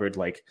he covered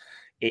like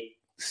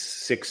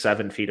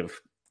 6-7 feet of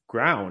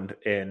ground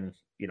in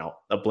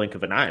a blink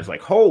of an eye. It's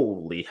like,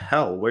 holy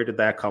hell, where did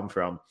that come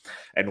from?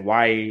 And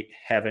why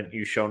haven't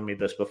you shown me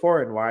this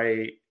before? And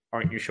why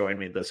aren't you showing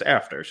me this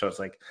after? So it's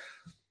like,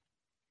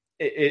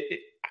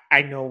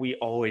 I know we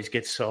always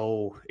get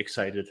so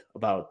excited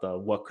about the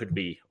what could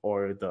be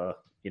or the,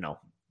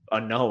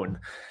 unknown.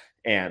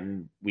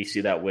 And we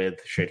see that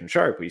with Shaedon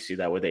Sharpe. We see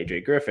that with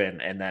AJ Griffin.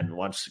 And then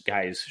once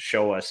guys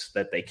show us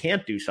that they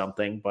can't do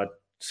something, but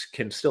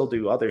can still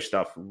do other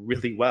stuff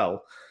really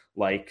well,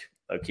 like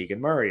a Keegan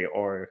Murray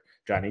or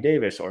Johnny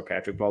Davis or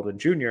Patrick Baldwin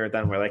Jr.,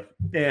 then we're like,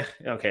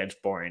 okay, it's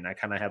boring. I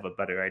kind of have a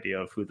better idea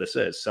of who this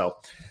is. So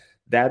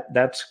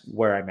that's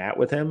where I'm at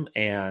with him.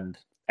 And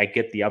I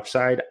get the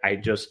upside.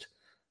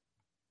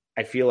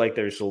 I feel like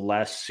there's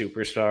less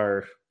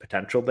superstar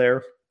potential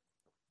there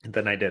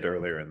than I did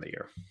earlier in the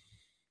year.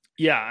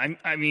 Yeah,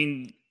 I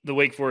mean, the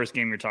Wake Forest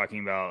game you're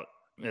talking about,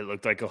 It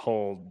looked like a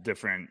whole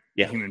different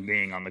human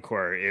being on the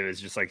court. It was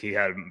just like he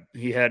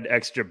had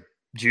extra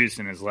juice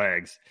in his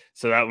legs.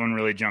 So that one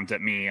really jumped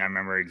at me. I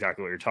remember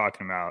exactly what you're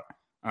talking about.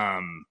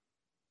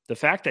 The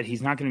fact that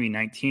he's not going to be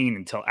 19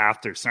 until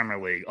after Summer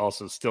League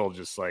also still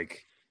just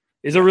like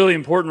is a really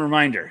important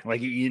reminder. Like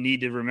you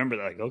need to remember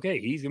that, like, okay,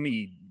 he's going to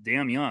be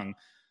damn young.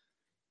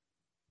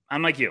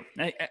 I'm like you.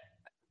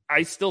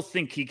 I still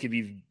think he could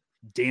be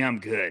damn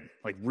good,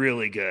 like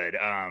really good.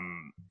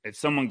 If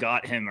someone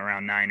got him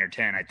around 9 or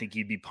 10, I think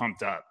he'd be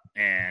pumped up.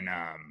 And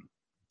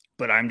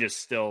but I'm just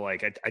still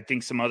like I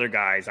think some other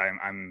guys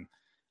I'm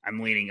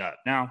leaning up.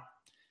 Now,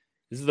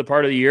 this is the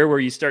part of the year where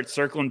you start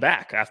circling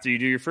back after you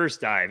do your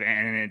first dive,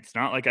 and it's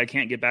not like I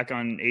can't get back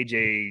on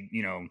AJ,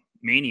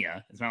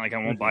 mania. It's not like I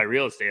won't buy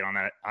real estate on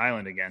that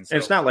island again. So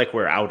it's not like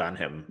we're out on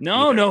him.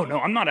 No,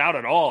 I'm not out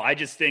at all. I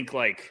just think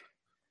like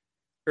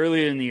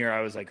earlier in the year,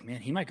 I was like, man,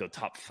 he might go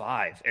top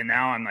 5. And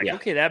now I'm like,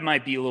 okay, that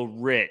might be a little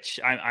rich.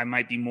 I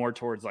might be more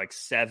towards like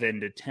 7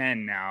 to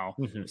 10 now.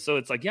 Mm-hmm. So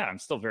it's like, I'm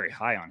still very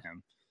high on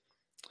him.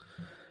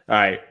 All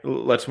right,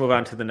 let's move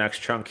on to the next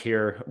chunk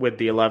here. With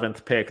the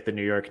 11th pick, the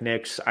New York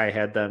Knicks, I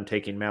had them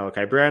taking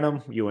Malachi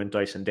Branham. You and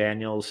Dyson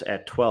Daniels.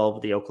 At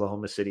 12, the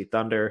Oklahoma City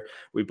Thunder.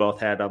 We both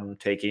had them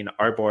taking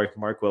our boy,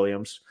 Mark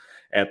Williams.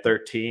 At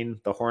 13,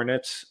 the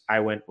Hornets.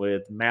 I went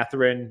with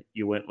Mathurin.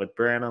 You went with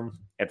Branham.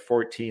 At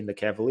 14, the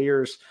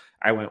Cavaliers.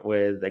 I went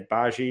with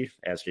Agbaji,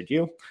 as did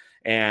you.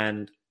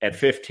 And at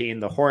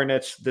 15, the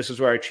Hornets. This is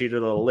where I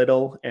cheated a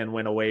little and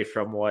went away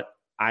from what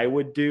I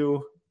would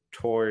do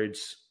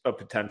towards a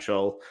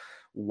potential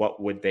what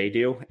would they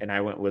do. And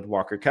I went with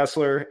Walker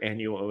Kessler,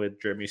 and you went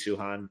with Jeremy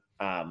Suhan.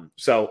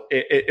 So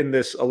in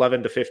this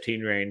 11 to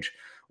 15 range,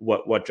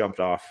 what jumped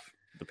off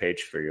the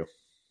page for you?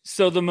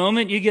 So the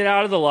moment you get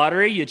out of the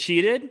lottery, you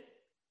cheated?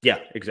 Yeah,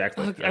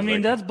 exactly. Look, I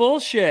mean, that's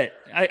bullshit.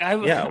 I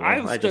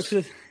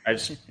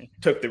just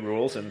took the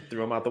rules and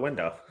threw them out the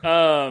window.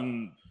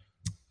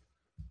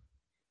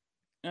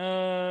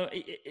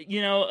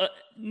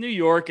 New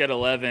York at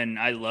 11,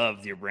 I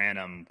loved your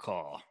Branham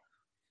call.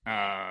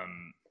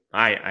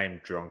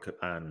 I'm drunk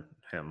on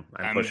him.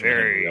 I'm pushing him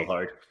real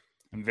hard.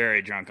 I'm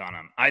very drunk on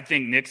him. I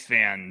think Knicks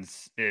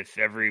fans, if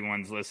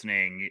everyone's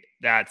listening,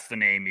 that's the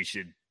name you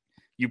should.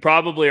 You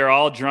probably are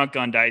all drunk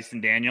on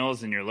Dyson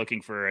Daniels and you're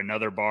looking for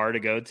another bar to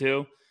go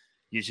to.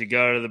 You should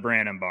go to the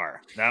Branham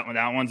bar. That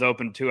one's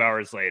open 2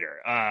 hours later.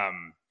 I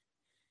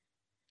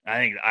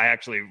think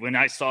when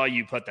I saw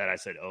you put that, I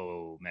said,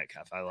 oh,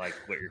 Metcalf, I like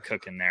what you're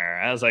cooking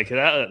there. I was like,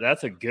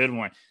 that's a good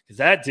one. Because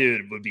that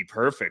dude would be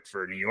perfect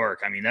for New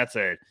York. I mean,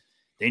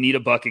 they need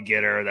a bucket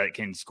getter that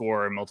can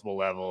score at multiple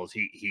levels.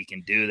 He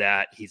can do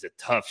that. He's a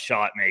tough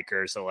shot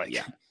maker. So,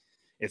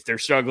 if they're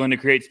struggling to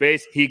create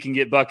space, he can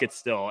get buckets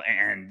still.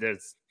 And the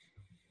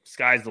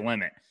sky's the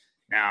limit.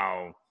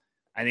 Now,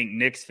 I think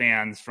Knicks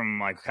fans, from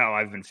like how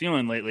I've been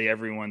feeling lately,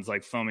 everyone's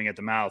like foaming at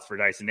the mouth for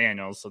Dyson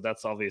Daniels. So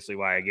that's obviously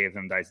why I gave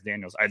them Dyson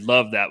Daniels. I'd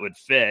love that would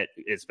fit,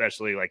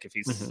 especially like if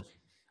he's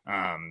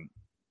I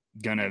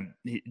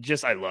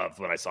loved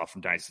what I saw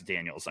from Dyson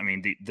Daniels. I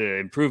mean, the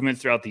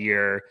improvements throughout the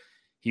year,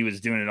 he was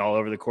doing it all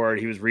over the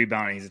court. He was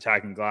rebounding. He's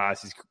attacking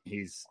glass.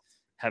 He's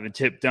having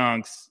tip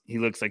dunks. He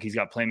looks like he's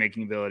got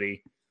playmaking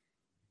ability.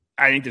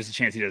 I think there's a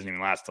chance he doesn't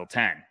even last till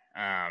 10.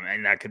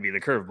 And that could be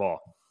the curveball.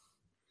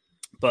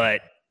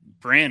 But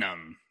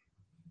Branham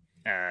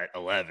at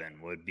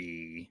 11 would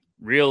be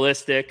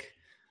realistic.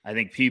 I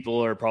think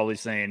people are probably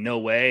saying no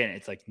way, and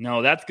it's like,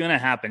 no, that's going to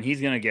happen.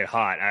 He's going to get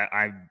hot.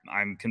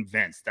 I'm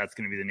convinced that's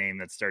going to be the name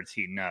that starts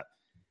heating up.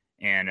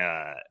 And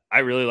I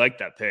really like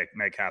that pick,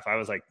 Metcalf. I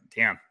was like,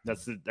 damn,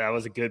 that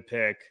was a good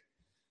pick.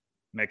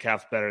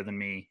 Metcalf's better than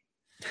me.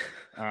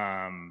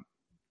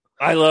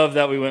 I love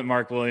that we went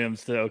Mark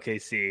Williams to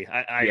OKC.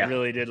 I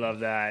really did love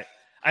that.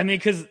 I mean,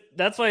 because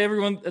that's why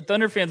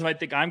Thunder fans might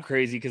think I'm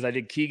crazy because I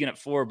did Keegan at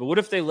 4. But what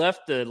if they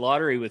left the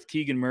lottery with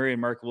Keegan Murray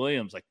and Mark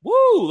Williams? Like,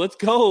 woo, let's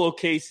go,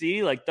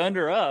 OKC, like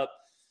Thunder up.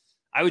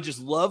 I would just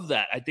love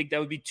that. I think that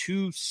would be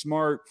two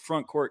smart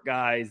front court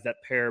guys that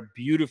pair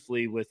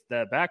beautifully with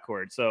that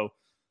backcourt. So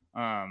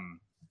I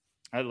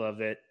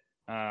love it.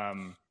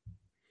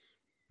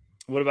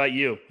 What about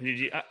you?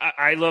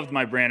 I loved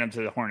my Branham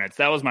to the Hornets.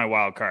 That was my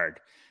wild card.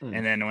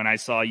 And then when I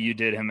saw you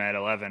did him at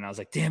 11, I was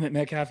like, damn it,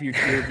 Metcalf, you're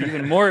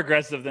even more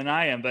aggressive than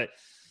I am. But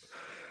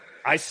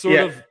I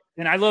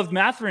and I loved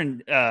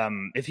Mathurin.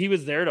 If he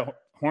was there to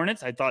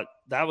Hornets, I thought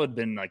that would have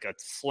been like a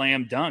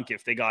slam dunk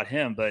if they got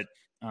him. But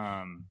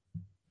I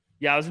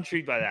was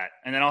intrigued by that.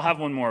 And then I'll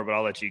have one more, but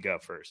I'll let you go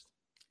first.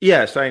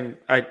 Yes,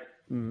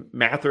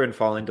 Mathurin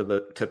falling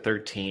to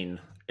 13.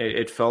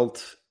 It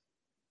felt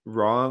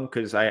wrong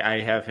because I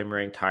have him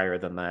ranked higher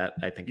than that.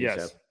 I think he's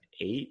at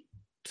 8.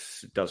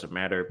 It doesn't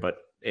matter, but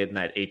in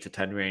that 8 to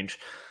 10 range.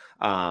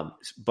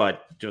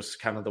 But just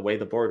kind of the way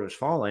the board was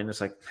falling,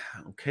 it's like,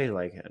 okay,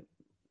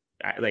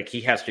 like he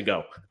has to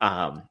go.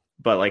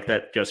 But like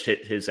that just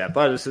hit his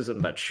athleticism,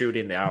 that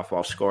shooting, the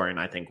off-ball scoring,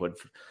 I think would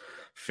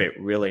fit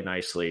really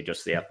nicely.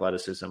 Just the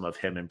athleticism of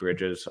him and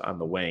Bridges on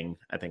the wing,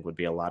 I think would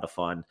be a lot of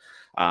fun.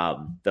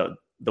 The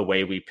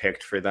way we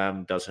picked for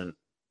them doesn't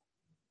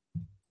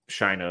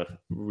shine a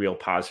real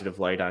positive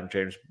light on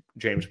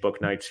James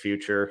Bouknight's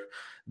future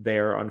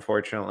there,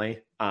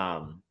 unfortunately.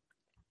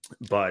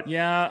 But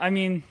yeah, I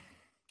mean,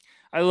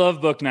 I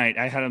love Bouknight.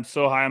 I had him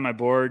so high on my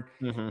board.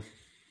 Mm-hmm.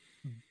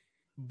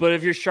 But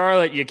if you're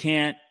Charlotte, you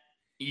can't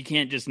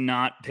just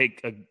not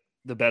pick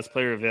the best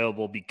player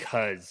available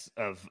because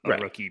of a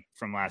rookie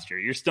from last year.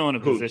 You're still in a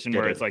position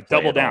where it's like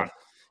double down.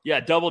 Yeah,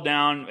 double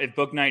down. If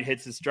Bouknight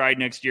hits his stride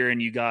next year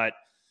and you got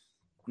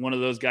one of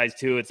those guys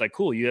too, it's like,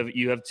 cool,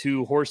 you have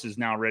two horses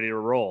now ready to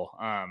roll.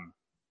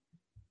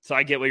 So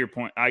I get what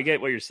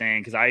you're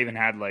saying, because I even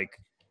had, like,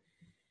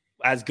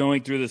 as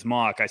going through this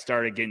mock, I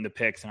started getting the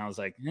picks and I was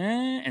like,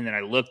 and then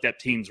I looked at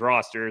teams'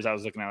 rosters. I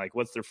was looking at, like,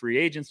 what's their free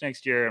agents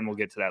next year, and we'll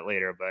get to that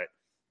later. But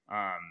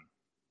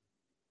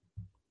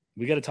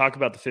we got to talk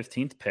about the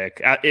 15th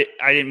pick. I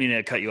didn't mean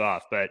to cut you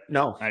off, but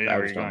no, I didn't know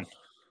where you're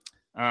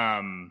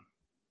going.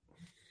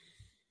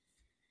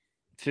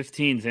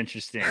 15 is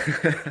interesting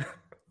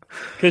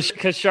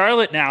because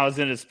Charlotte now is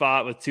in a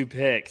spot with 2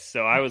 picks.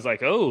 So I was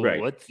like,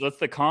 what's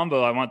the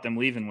combo I want them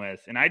leaving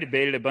with? And I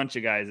debated a bunch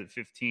of guys at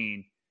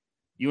 15.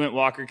 You went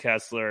Walker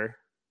Kessler,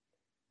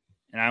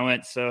 and I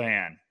went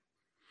Sochan.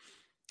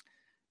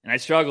 And I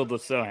struggled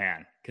with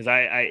Sochan because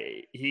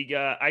I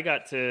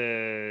got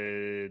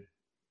to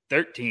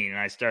 13 and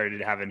I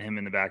started having him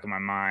in the back of my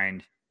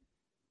mind.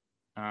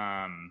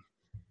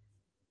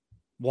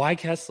 Why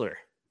Kessler?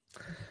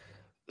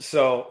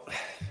 So,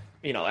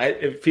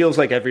 it feels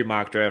like every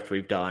mock draft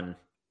we've done,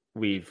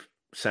 we've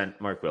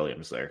sent Mark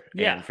Williams there.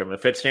 Yeah. And from a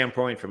fit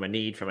standpoint, from a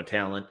need, from a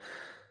talent,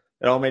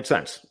 it all made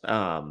sense.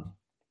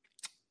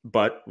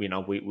 But,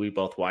 we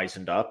both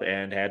wisened up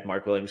and had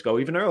Mark Williams go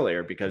even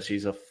earlier because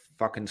he's a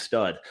fucking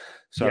stud.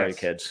 Sorry,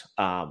 kids.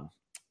 Not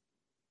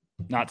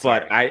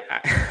sorry.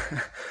 But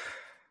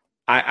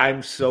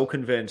I'm so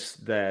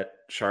convinced that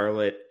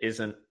Charlotte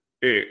is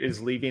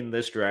leaving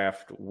this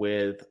draft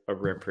with a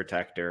rim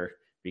protector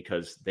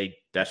because they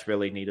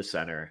desperately need a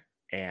center.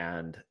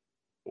 And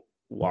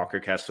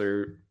Walker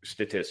Kessler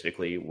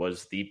statistically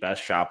was the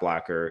best shot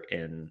blocker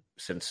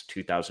since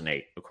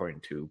 2008,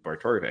 according to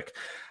Bart Torvik.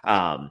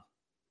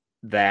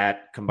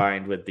 That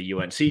combined with the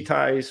UNC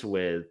ties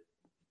with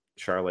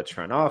Charlotte's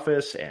front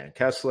office and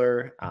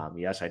Kessler.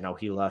 Yes, I know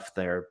he left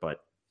there,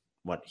 but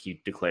what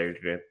he declared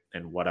it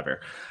and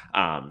whatever.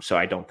 So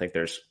I don't think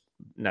there's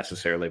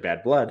necessarily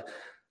bad blood.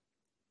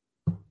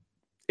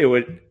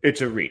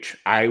 It's a reach.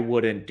 I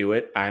wouldn't do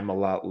it. I'm a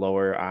lot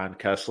lower on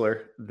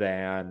Kessler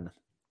than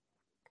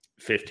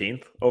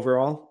 15th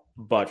overall,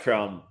 but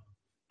from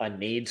a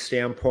need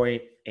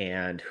standpoint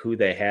and who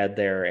they had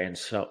there, and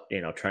so,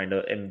 trying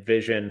to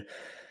envision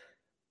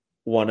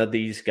one of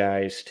these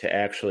guys to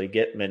actually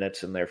get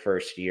minutes in their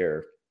first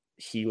year,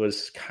 he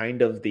was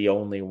kind of the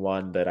only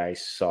one that I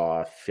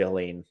saw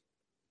filling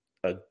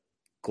a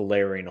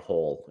glaring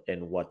hole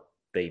in what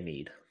they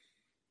need.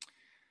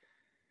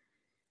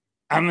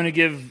 I'm going to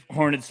give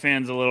Hornets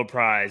fans a little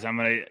prize. I'm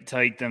going to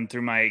take them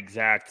through my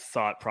exact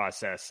thought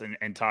process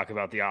and talk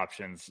about the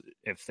options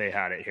if they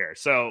had it here.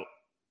 So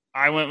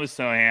I went with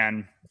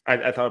Sochan.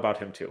 I thought about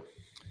him too.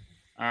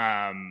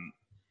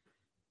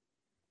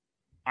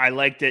 I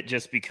liked it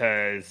just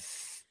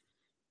because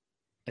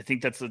I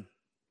think that's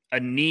a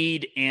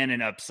need and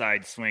an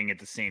upside swing at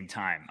the same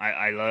time.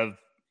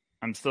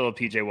 I'm still a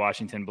PJ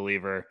Washington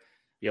believer.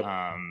 Yep.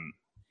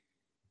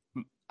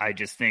 I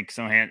just think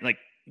Sochan, like,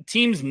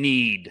 teams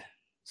need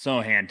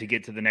Sochan to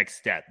get to the next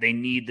step. They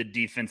need the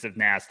defensive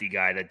nasty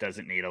guy that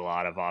doesn't need a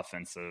lot of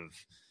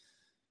offensive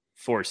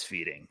force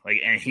feeding.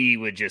 And he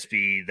would just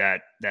be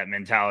that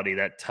mentality,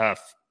 that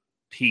tough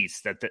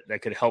piece that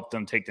could help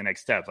them take the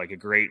next step, like a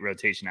great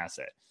rotation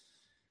asset.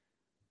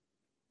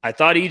 I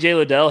thought EJ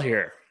Liddell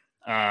here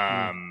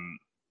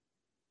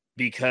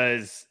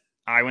because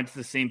I went to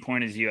the same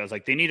point as you. I was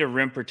like, they need a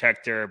rim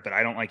protector, but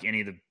I don't like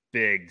any of the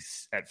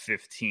bigs at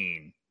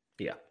 15.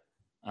 Yeah.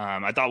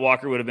 I thought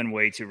Walker would have been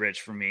way too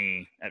rich for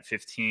me at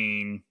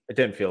 15. It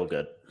didn't feel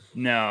good.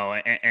 No.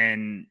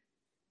 And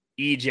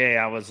EJ,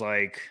 I was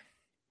like,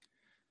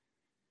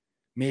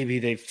 maybe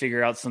they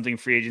figure out something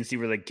free agency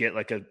where they get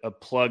like a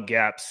plug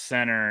gap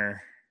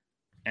center,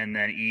 and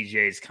then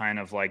EJ's kind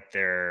of like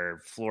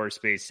their floor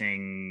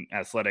spacing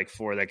athletic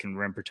four that can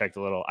rim protect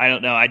a little. I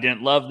don't know. I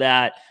didn't love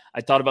that.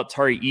 I thought about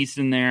Tari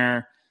Easton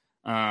there.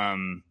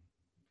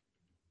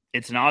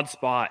 It's an odd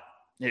spot.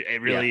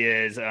 It really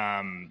is.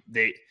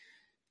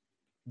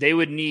 They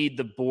would need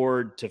the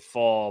board to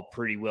fall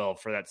pretty well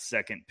for that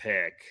second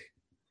pick.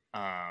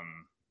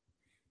 And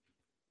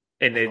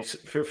it's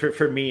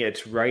for me,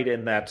 it's right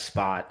in that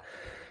spot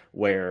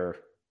where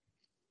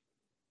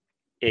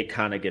it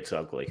kind of gets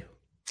ugly.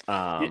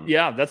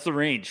 Yeah, that's the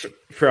range.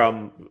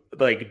 From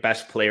like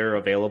best player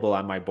available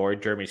on my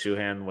board, Jeremy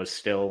Sochan was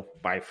still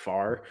by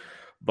far,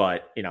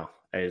 but it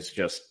was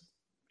just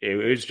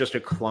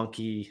a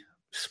clunky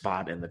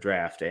spot in the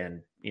draft,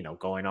 and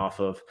going off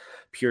of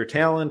pure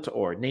talent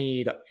or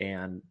need,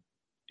 and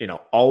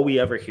all we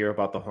ever hear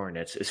about the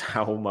Hornets is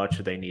how much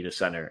they need a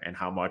center and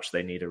how much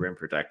they need a rim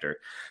protector.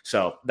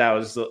 So that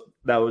was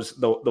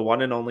the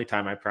one and only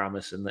time, I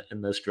promise,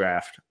 in this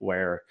draft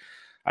where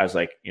I was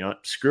like, you know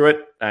what, screw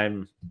it.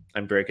 I'm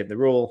breaking the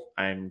rule.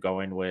 I'm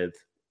going with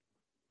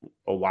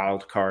a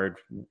wild card,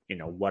 you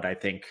know, what I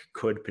think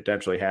could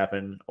potentially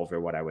happen over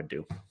what I would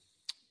do.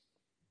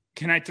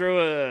 Can I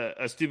throw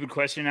a stupid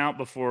question out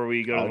before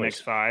we go to the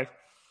next 5?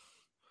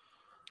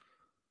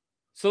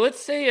 So let's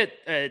say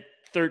at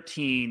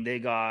 13, they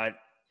got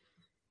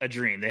a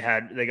dream. They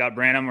got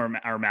Branham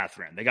or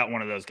Mathurin. They got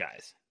one of those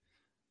guys.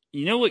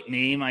 You know what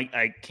name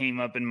I came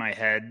up in my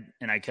head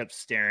and I kept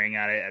staring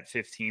at it at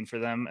 15 for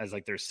them as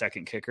like their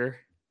second kicker?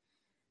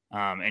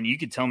 And you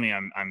could tell me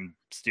I'm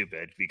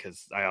stupid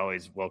because I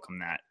always welcome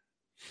that.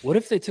 What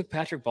if they took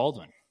Patrick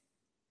Baldwin?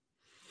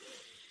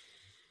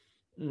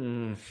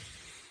 And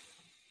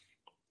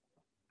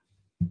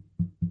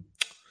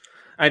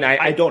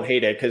I don't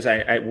hate it because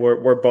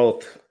we're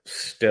both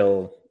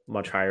still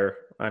much higher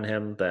on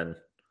him than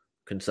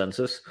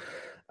consensus.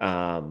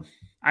 I'm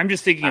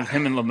just thinking of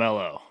him and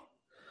LaMelo.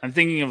 I'm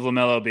thinking of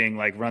LaMelo being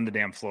like, run the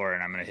damn floor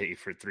and I'm going to hit you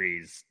for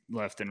threes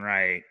left and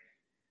right.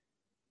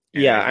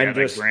 And I'm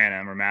just like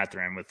Branham or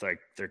Mathurin with like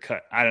their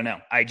cut. I don't know.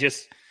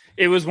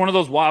 It was one of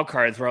those wild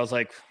cards where I was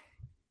like,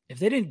 if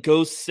they didn't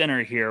go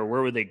center here,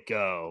 where would they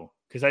go?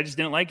 Because I just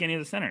didn't like any of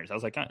the centers. I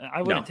was like,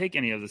 I wouldn't take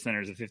any of the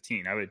centers at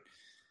 15. I would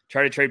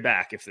try to trade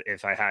back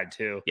if I had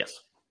to. Yes.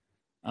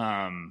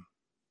 And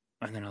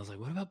then I was like,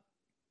 what about,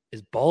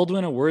 is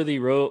Baldwin a worthy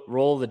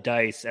roll the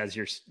dice as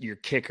your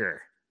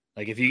kicker?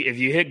 Like if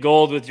you hit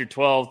gold with your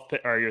 12th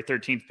or your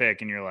 13th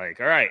pick and you're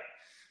like, all right,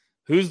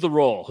 who's the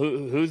roll?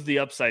 Who's the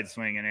upside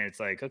swing? And it's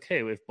like, okay,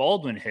 if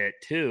Baldwin hit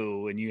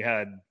too, and you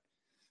had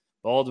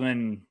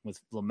Baldwin with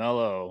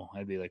LaMelo,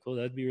 I'd be like, well,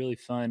 that'd be a really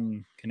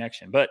fun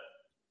connection. But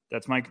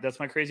that's my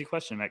crazy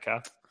question,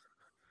 Metcalf.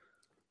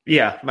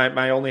 Yeah,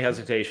 my only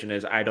hesitation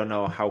is I don't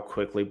know how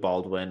quickly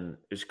Baldwin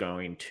is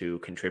going to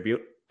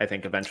contribute. I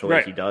think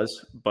eventually he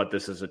does, but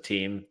this is a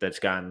team that's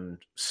gotten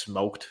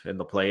smoked in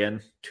the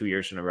play-in 2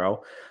 years in a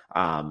row,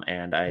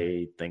 and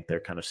I think they're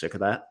kind of sick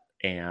of that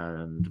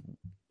and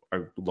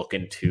are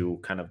looking to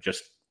kind of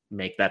just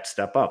make that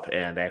step up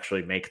and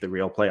actually make the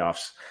real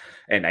playoffs.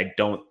 And I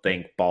don't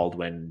think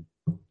Baldwin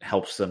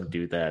helps them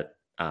do that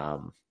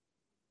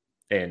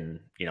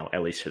in, you know,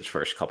 at least his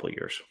first couple of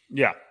years.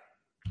 Yeah.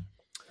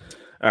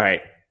 All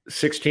right.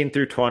 16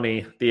 through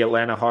 20, the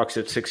Atlanta Hawks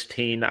at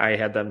 16, I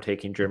had them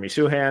taking Jeremy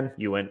Suhan.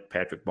 You went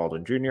Patrick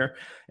Baldwin Jr.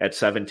 At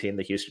 17,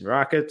 the Houston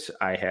Rockets,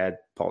 I had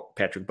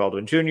Patrick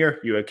Baldwin Jr.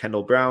 You had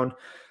Kendall Brown.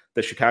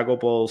 The Chicago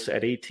Bulls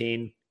at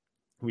 18,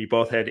 we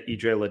both had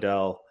EJ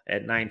Liddell.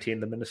 At 19,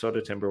 the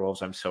Minnesota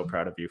Timberwolves, I'm so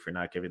proud of you for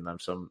not giving them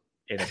some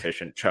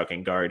inefficient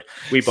chucking guard.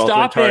 We both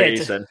went Tari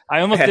Eason. I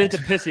almost did it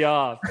to piss you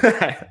off.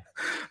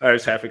 I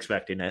was half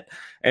expecting it.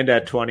 And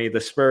at 20,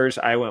 the Spurs,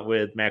 I went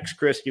with Max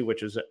Christie,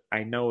 which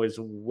I know is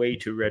way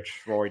too rich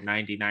for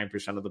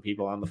 99% of the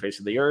people on the face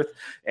of the earth.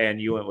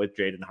 And you went with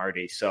Jaden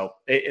Hardy. So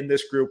in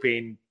this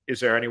grouping, is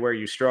there anywhere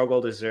you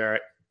struggled? Is there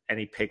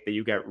any pick that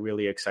you got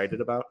really excited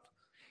about?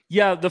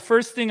 Yeah, the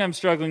first thing I'm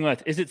struggling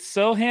with, is it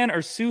Sohan or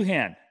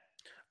Suhan?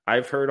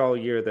 I've heard all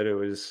year that it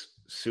was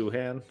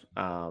Suhan,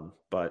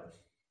 but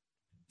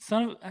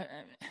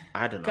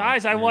I don't know.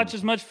 Guys, I watch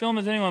as much film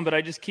as anyone, but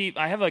I just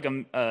I have like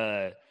I'm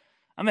a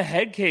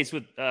head case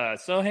with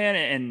Sohan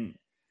and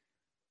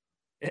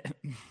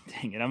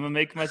dang it, I'm gonna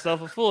make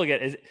myself a fool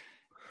again.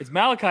 It's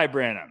Malachi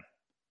Branham.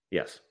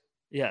 Yes.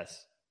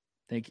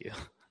 Thank you.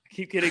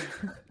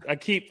 I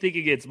keep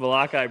thinking it's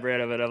Malachi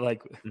Branham, and I'm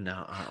like,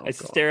 no. I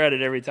stare at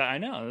it every time. I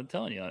know. I'm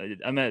telling you,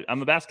 I'm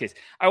a basket case.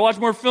 I watch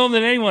more film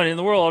than anyone in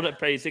the world,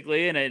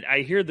 basically, and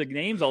I hear the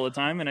names all the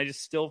time, and I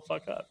just still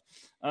fuck up.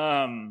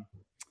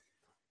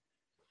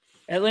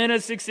 Atlanta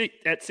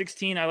at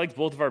 16. I liked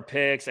both of our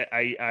picks.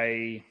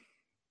 Sohan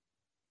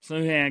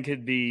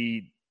could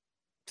be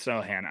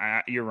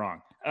Sohan. You're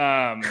wrong.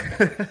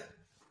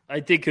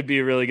 I think could be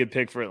a really good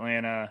pick for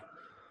Atlanta.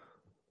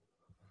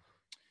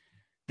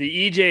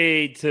 The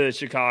EJ to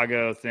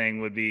Chicago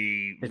thing would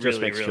be it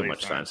just makes too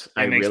much sense.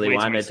 I really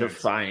wanted to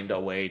find a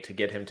way to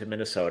get him to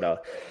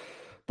Minnesota,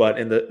 but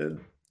in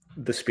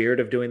the spirit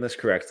of doing this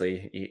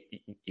correctly,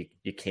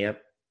 you can't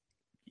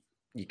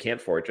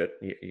forge it,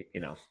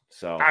 you know.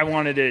 So I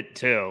wanted it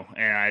too,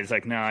 and I was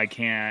like, no, I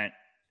can't.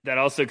 That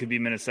also could be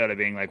Minnesota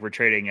being like, we're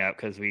trading up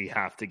because we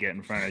have to get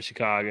in front of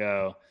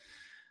Chicago.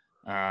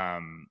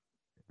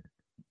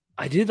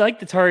 I did like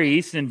the Tari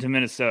Eason to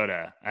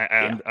Minnesota.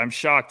 I'm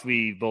shocked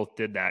we both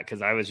did that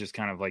because I was just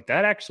kind of like,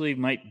 that actually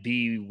might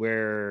be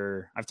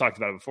where I've talked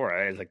about it before.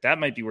 I was like, that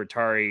might be where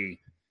Tari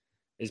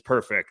is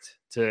perfect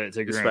to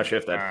especially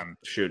if that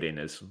shooting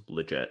is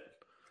legit.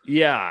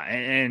 Yeah,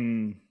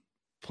 and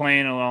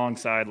playing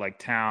alongside like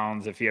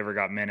Towns, if he ever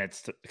got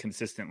minutes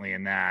consistently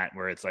in that,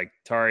 where it's like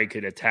Tari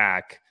could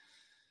attack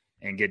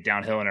and get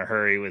downhill in a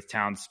hurry with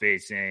Towns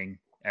spacing.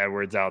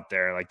 Edwards out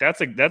there, like that's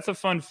a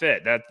fun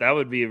fit. That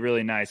would be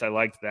really nice. I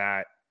liked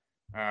that.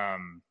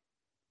 San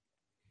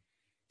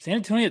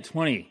Antonio at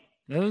 20.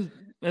 That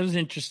was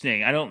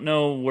interesting. I don't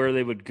know where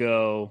they would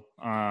go.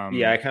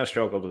 Yeah, I kind of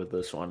struggled with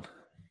this one.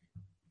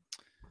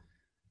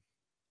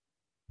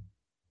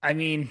 I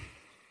mean,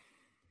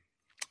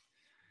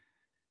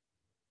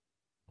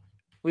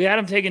 We had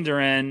them taking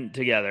Duren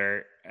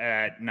together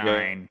at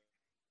 9.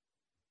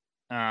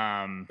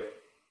 Yeah.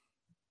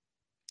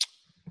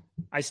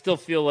 I still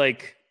feel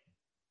like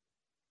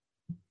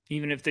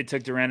even if they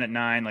took Duren at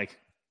 9, like,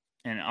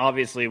 and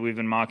obviously we've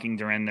been mocking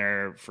Duren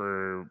there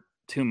for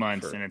 2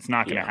 months, and it's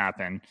not going to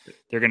happen.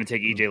 They're going to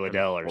take EJ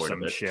Liddell or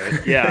some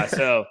shit. Yeah.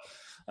 So,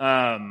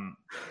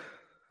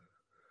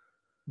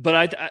 but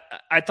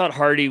I thought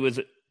Hardy was.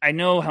 I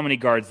know how many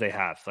guards they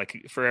have.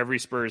 Like, for every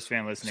Spurs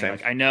fan listening,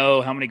 like, I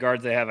know how many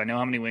guards they have. I know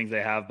how many wings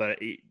they have. But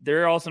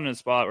they're also in a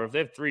spot where if they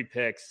have 3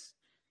 picks,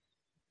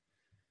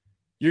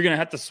 you're going to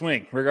have to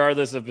swing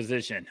regardless of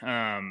position.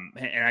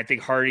 And I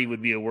think Hardy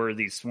would be a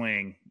worthy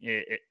swing,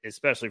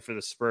 especially for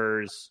the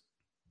Spurs,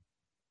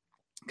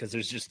 because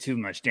there's just too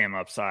much damn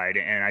upside.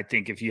 And I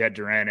think if you had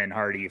Duren and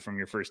Hardy from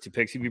your first 2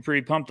 picks, you'd be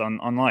pretty pumped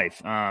on life.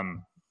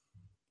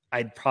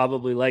 I'd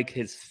probably like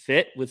his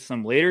fit with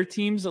some later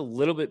teams a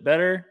little bit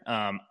better.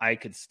 I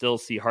could still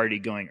see Hardy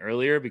going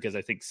earlier because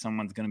I think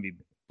someone's going to be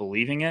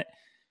believing it.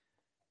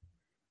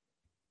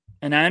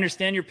 And I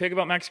understand your pick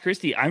about Max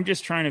Christie. I'm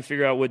just trying to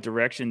figure out what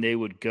direction they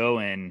would go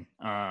in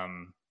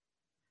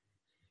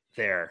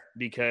there,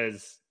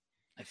 because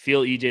I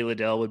feel EJ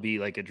Liddell would be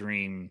like a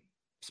dream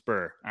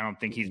Spur. I don't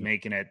think he's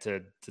making it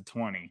to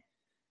 20.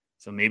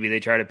 So maybe they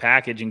try to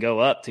package and go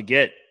up to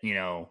get,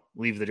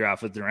 leave the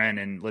draft with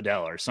Duren and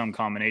Liddell or some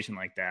combination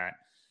like that.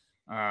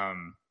 I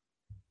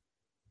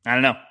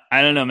don't know.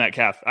 I don't know,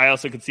 Metcalf. I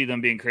also could see them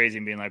being crazy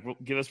and being like, well,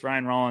 give us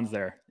Ryan Rollins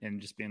there, and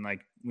just being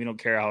like, we don't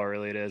care how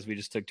early it is. We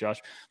just took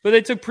Josh. But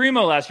they took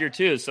Primo last year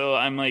too. So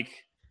I'm like,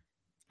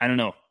 I don't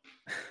know.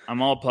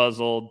 I'm all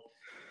puzzled.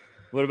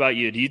 What about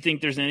you? Do you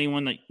think there's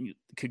anyone that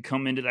could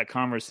come into that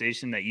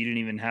conversation that you didn't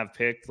even have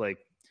picked? Like,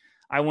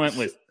 I went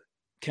with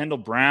Kendall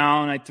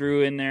Brown, I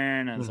threw in there,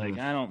 and I was like,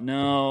 I don't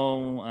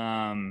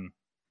know.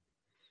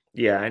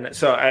 Yeah, and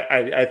so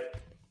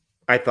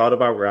I thought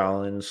about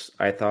Rollins.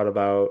 I thought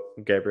about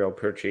Gabriel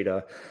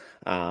Perchita.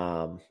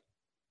 I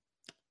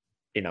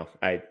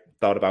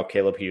thought about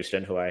Caleb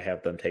Houston, who I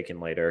have them taken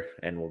later,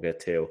 and we'll get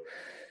to.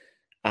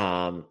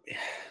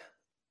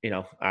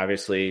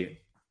 Obviously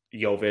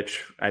Jovic,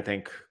 I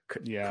think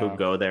could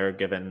go there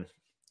given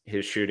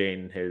his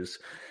shooting, his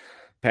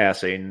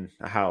passing,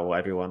 how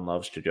everyone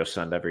loves to just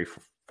send every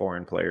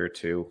foreign player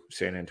to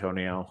San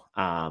Antonio.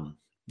 I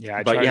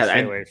try to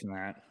stay away from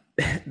that.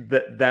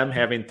 Them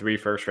having 3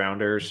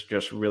 first-rounders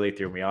just really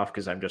threw me off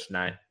because I'm just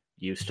not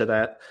used to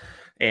that.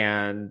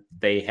 And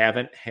they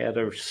haven't had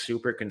a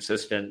super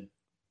consistent,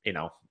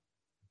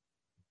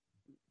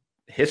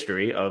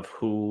 history of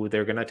who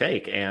they're going to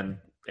take. And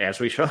as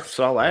we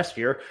saw last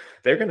year,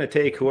 they're going to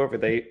take whoever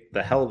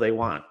the hell they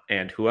want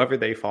and whoever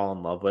they fall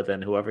in love with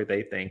and whoever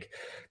they think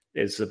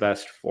is the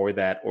best for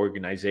that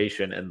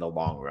organization in the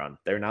long run.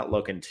 They're not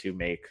looking to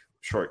make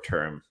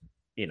short-term,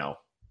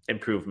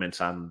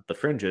 improvements on the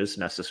fringes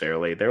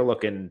necessarily. They're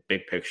looking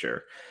big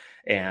picture.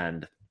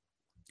 And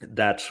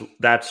that's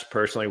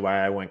personally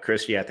why I went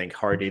Christie. I think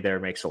Hardy there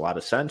makes a lot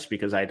of sense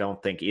because I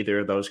don't think either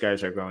of those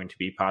guys are going to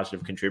be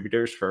positive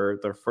contributors for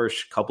the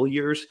first couple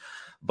years.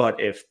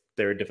 But if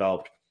they're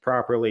developed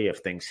properly, if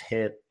things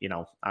hit,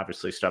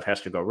 obviously stuff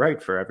has to go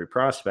right for every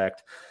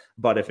prospect.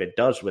 But if it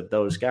does with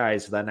those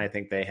guys, then I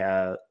think they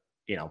have,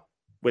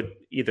 with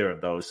either of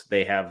those,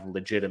 they have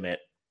legitimate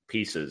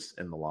pieces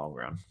in the long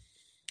run.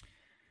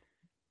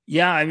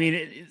 Yeah, I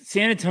mean,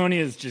 San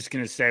Antonio is just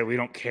going to say, we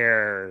don't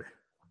care.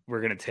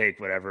 We're going to take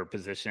whatever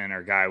position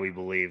or guy we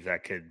believe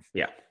that could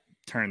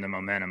turn the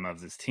momentum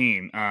of this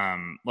team.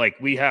 Like,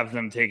 we have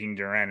them taking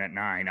Duren at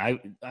 9.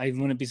 I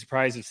wouldn't be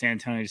surprised if San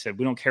Antonio said,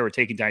 we don't care. We're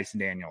taking Dyson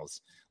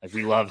Daniels. Like,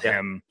 we love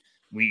him.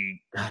 Him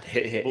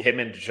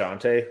and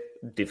DeJounte.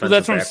 Well,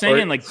 that's what I'm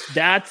saying. Like,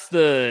 that's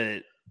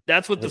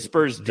what the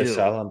Spurs do.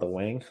 Vassell on the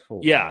wing.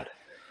 Oh, yeah. God.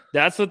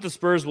 That's what the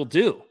Spurs will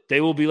do.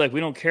 They will be like, we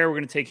don't care. We're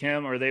going to take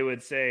him. Or they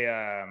would say,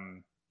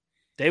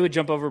 they would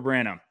jump over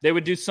Branham. They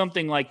would do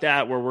something like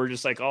that where we're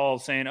just like all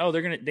saying, oh,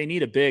 they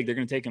need a big. They're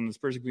going to take him. The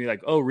Spurs would be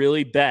like, oh,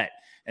 really? Bet.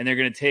 And they're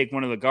going to take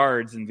one of the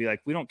guards and be like,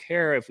 we don't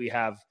care if we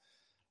have.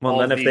 Well,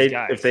 then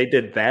if they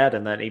did that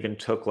and then even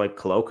took like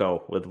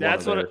Koloko with in the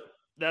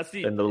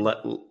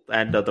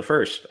end of the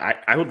first,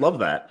 I would love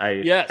that.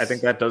 I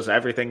think that does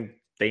everything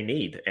they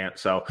need. And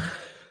so,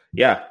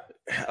 yeah.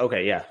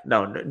 Okay, yeah.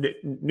 No,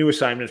 new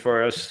assignment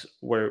for us.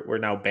 We're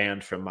now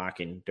banned from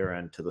mocking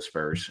Duren to the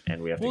Spurs,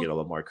 and we have to get a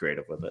little more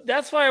creative with it.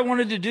 That's why I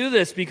wanted to do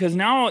this, because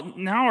now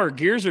our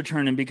gears are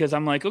turning, because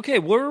I'm like, okay,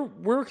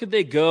 where could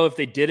they go if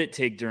they didn't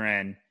take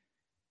Duren?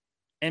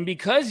 And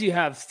because you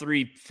have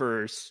 3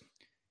 firsts,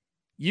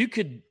 you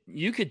could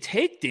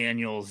take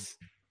Daniels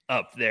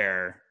up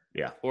there.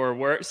 Yeah. Or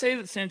where, say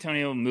that San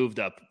Antonio moved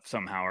up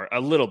somehow or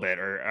a little bit,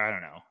 or I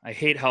don't know. I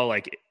hate how,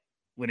 like,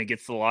 when it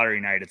gets to the lottery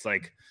night, it's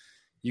like,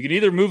 you can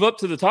either move up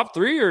to the top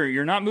 3 or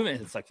you're not moving.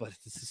 It's like, what?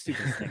 This is the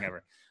stupidest thing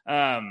ever.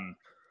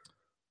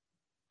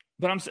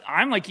 But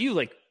I'm like you,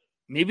 like,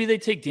 maybe they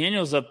take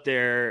Daniels up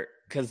there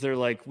because they're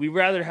like, we'd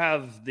rather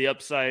have the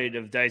upside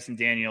of Dyson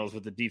Daniels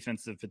with the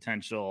defensive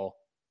potential.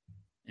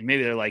 And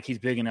maybe they're like, he's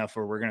big enough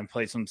where we're going to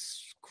play some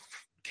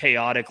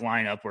chaotic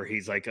lineup where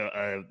he's like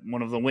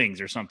one of the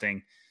wings or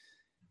something.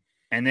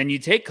 And then you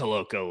take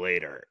Koloko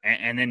later,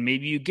 and then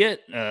maybe you get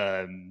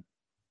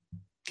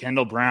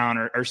Kendall Brown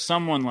or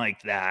someone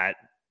like that,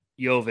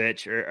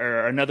 Jovic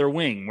or another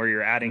wing where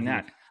you're adding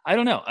that. I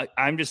don't know.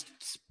 I'm just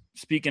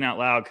speaking out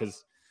loud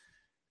because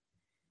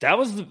that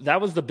was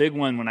the big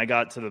one when I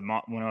got to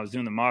when I was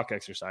doing the mock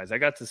exercise. I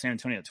got to San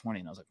Antonio at 20,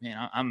 and I was like,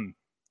 man,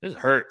 this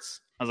hurts.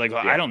 I was like,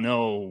 well, I don't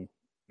know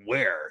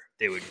where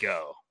they would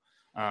go,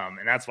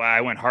 and that's why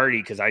I went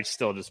Hardy, because I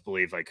still just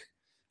believe like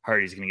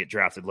Hardy's going to get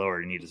drafted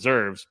lower than he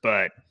deserves.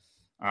 But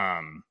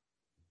I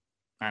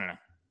don't know.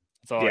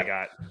 That's all I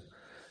got.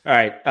 All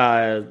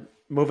right.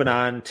 Moving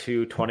on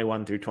to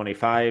 21 through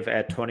 25.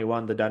 At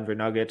 21, the Denver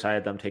Nuggets, I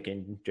had them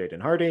taking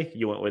Jaden Hardy.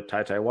 You went with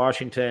Ty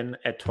Washington.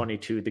 At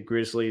 22, the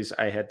Grizzlies,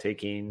 I had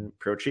taking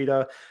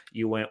Procida.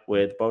 You went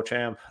with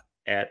Beauchamp.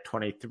 At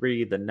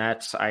 23, the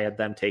Nets, I had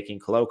them taking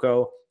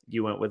Koloko.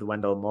 You went with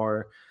Wendell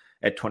Moore.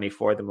 At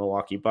 24, the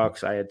Milwaukee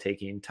Bucks, I had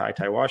taking Ty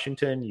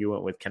Washington. You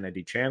went with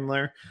Kennedy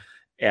Chandler.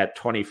 At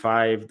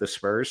 25, the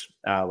Spurs,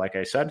 like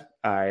I said,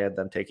 I had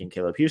them taking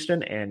Caleb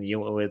Houston, and you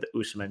went with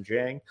Ousmane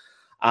Dieng.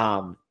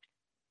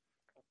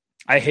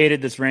 I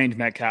hated this range,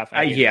 Metcalf.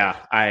 I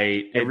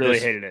really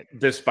hated it.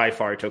 This by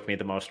far took me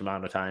the most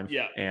amount of time.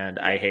 Yeah. And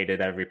I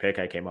hated every pick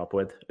I came up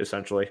with,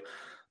 essentially.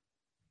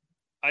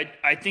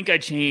 I think I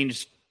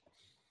changed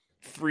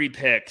 3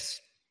 picks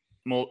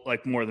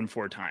more than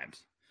 4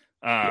 times.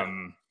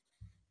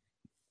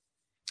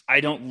 I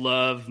don't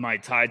love my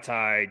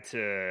Ty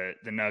to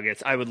the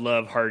Nuggets. I would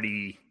love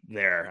Hardy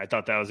there. I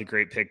thought that was a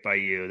great pick by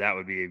you. That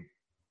would be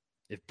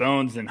if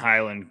Bones and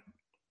Hardy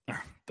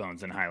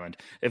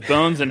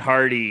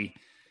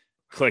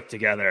click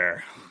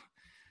together,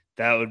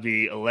 that would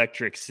be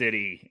Electric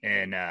City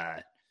in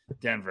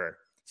Denver.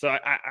 So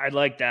I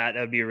like that.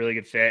 That would be a really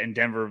good fit, and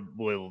Denver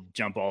will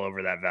jump all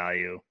over that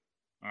value.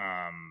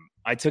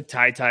 I took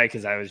Ty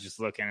because I was just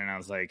looking, and I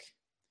was like,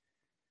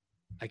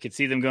 I could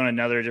see them going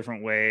another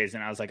different ways.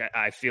 And I was like,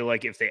 I feel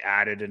like if they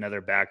added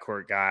another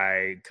backcourt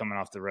guy coming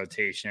off the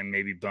rotation,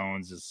 maybe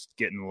Bones is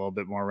getting a little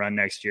bit more run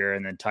next year.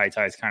 And then Ty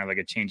is kind of like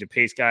a change of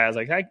pace guy. I was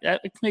like,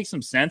 that makes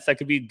some sense. That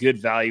could be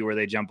good value where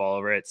they jump all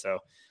over it. So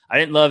I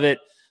didn't love it,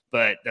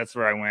 but that's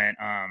where I went.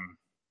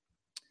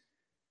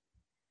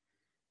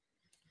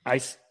 I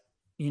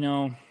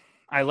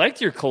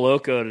liked your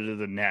Koloko to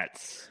the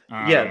Nets.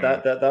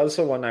 That was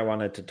the one I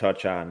wanted to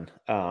touch on.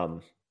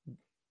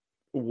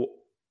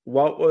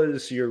 What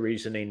was your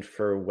reasoning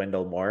for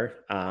Wendell Moore?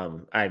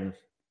 I'm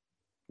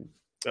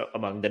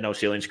among the No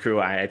Ceilings crew.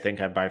 I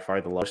think I'm by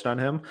far the lowest on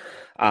him.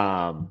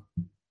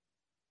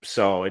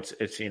 So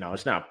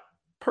it's not a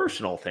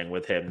personal thing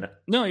with him.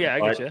 No, yeah,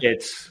 I get you.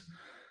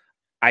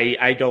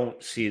 I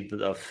don't see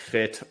the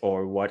fit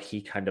or what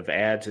he kind of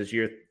adds. As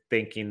you're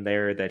thinking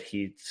there that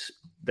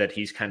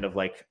he's kind of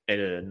like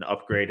an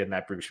upgrade in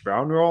that Bruce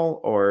Brown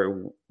role,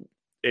 or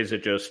is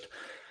it just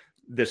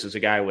this is a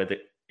guy with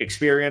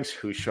experience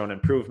who's shown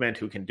improvement,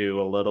 who can do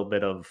a little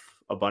bit of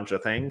a bunch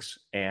of things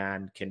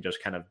and can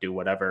just kind of do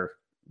whatever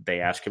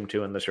they ask him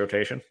to in this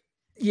rotation?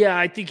 Yeah,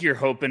 I think you're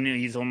hoping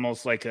he's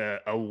almost like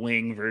a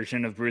wing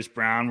version of Bruce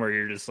Brown, where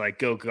you're just like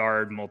go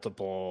guard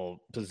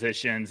multiple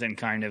positions and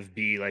kind of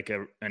be like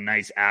a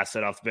nice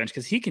asset off the bench,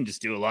 because he can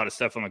just do a lot of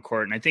stuff on the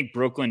court. And I think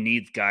Brooklyn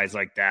needs guys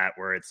like that,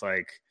 where it's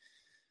like,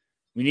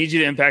 we need you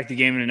to impact the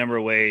game in a number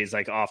of ways,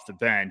 like off the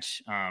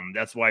bench.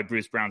 That's why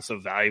Bruce Brown's so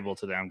valuable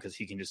to them, because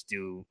he can just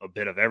do a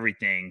bit of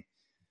everything.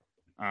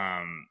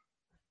 And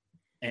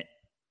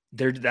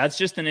that's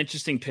just an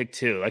interesting pick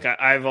too. Like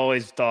I've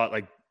always thought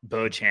like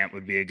Beauchamp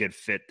would be a good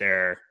fit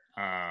there.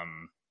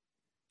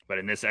 But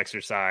in this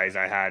exercise,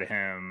 I had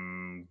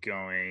him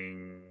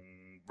going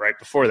right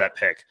before that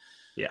pick.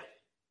 Yeah.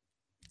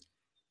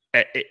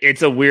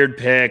 It's a weird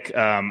pick.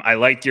 I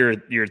liked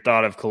your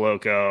thought of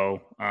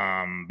Koloko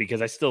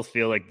because I still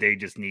feel like they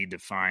just need to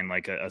find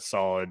like a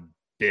solid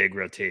big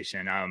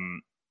rotation.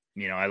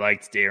 I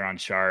liked Day'Ron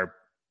Sharpe,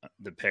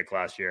 the pick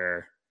last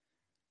year.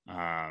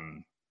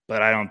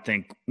 But I don't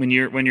think when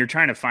you're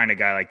trying to find a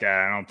guy like that,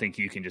 I don't think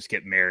you can just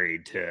get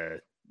married to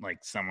like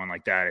someone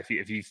like that.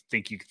 If you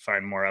think you can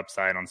find more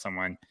upside on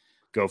someone,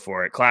 go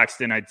for it.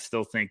 Claxton, I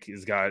still think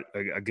has got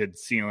a good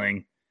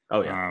ceiling.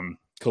 Oh yeah.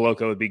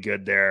 Koloko would be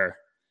good there.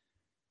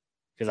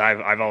 Because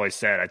I've always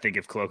said, I think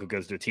if Koloko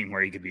goes to a team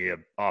where he could be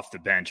off the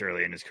bench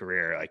early in his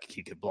career, like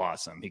he could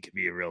blossom, he could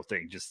be a real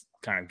thing, just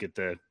kind of get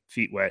the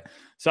feet wet.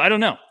 So I don't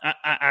know.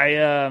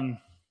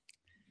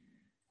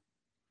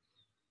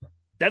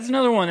 That's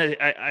another one that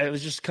I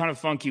was just kind of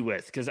funky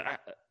with, because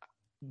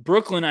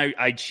Brooklyn,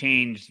 I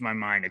changed my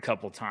mind a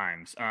couple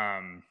times.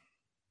 I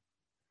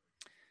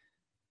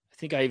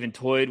think I even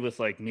toyed with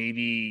like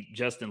maybe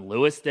Justin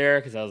Lewis there,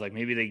 because I was like,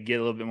 maybe they get a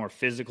little bit more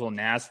physical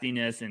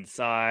nastiness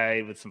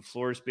inside with some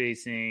floor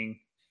spacing.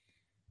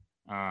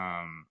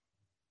 I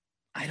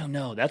don't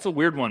know. That's a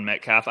weird one,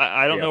 Metcalf.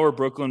 I don't know where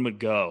Brooklyn would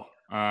go.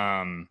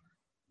 What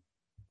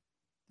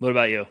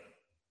about you?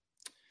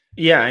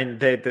 Yeah, and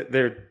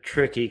they're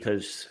tricky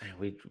because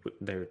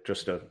they're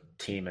just a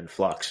team in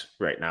flux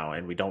right now,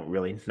 and we don't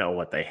really know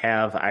what they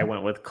have. I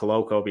went with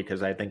Koloko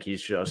because I think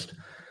he's just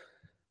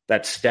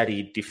that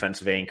steady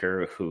defensive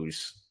anchor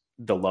who's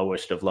the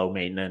lowest of low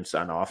maintenance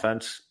on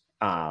offense.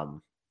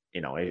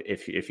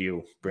 If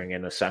you bring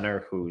in a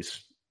center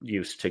who's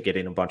used to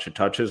getting a bunch of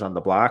touches on the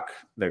block,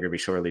 they're going to be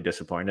sorely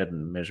disappointed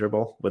and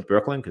miserable with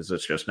Brooklyn because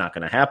it's just not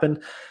going to happen.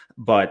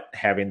 But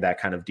having that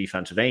kind of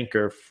defensive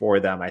anchor for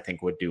them, I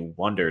think would do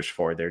wonders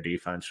for their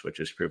defense, which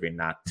is proving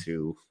not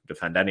to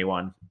defend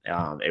anyone.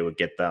 It would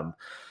get them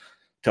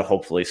to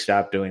hopefully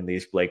stop doing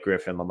these Blake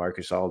Griffin,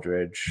 LaMarcus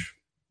Aldridge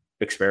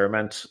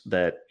experiments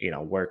that,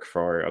 work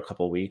for a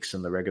couple weeks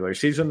in the regular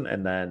season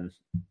and then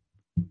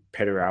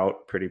peter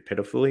out pretty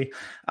pitifully.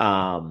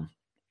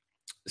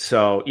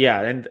 So,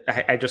 yeah, and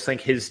I just think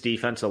his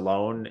defense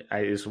alone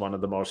is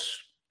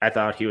I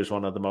thought he was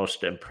one of the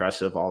most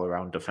impressive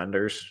all-around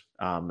defenders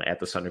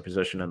at the center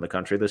position in the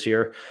country this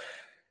year.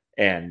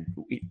 And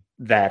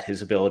that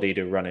his ability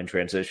to run in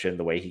transition,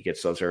 the way he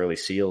gets those early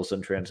seals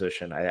in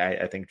transition,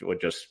 I think it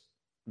would just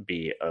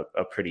be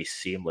a pretty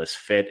seamless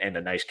fit and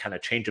a nice kind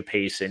of change of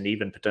pace and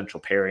even potential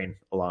pairing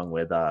along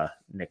with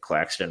Nick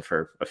Claxton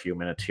for a few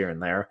minutes here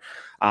and there.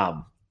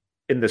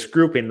 In this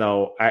grouping,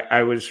 though,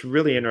 I was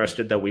really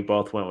interested that we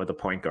both went with a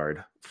point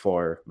guard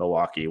for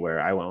Milwaukee, where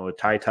I went with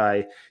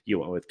Ty, you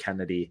went with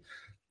Kennedy.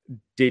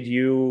 Did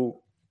you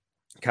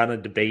kind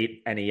of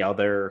debate any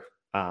other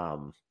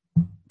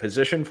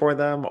position for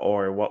them,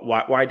 or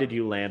why did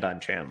you land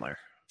on Chandler?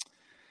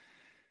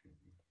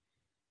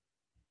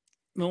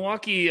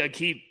 Milwaukee,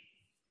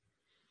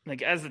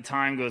 as the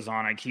time goes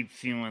on, I keep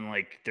feeling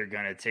like they're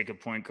going to take a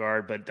point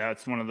guard, but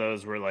that's one of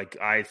those where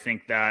I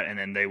think that, and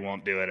then they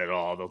won't do it at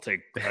all. They'll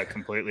take a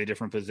completely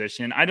different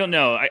position. I don't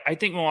know. I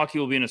think Milwaukee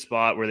will be in a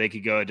spot where they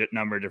could go a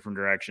number of different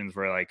directions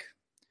where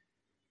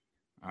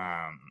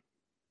a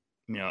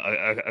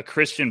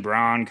Christian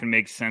Braun can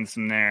make sense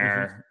in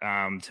there.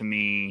 To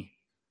me,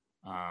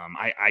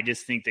 I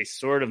just think they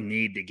sort of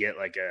need to get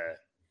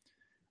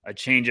a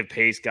change of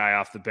pace guy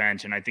off the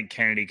bench. And I think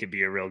Kennedy could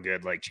be a real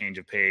good change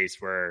of pace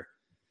where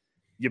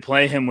you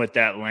play him with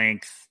that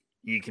length,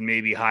 you can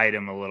maybe hide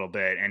him a little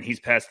bit. And he's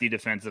pesky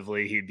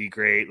defensively. He'd be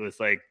great with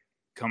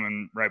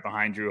coming right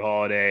behind Drew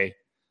Holiday.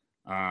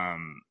 I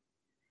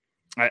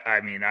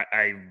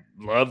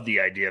love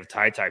the idea of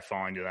Ty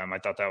falling to them. I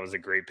thought that was a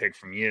great pick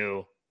from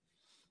you.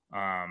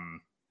 I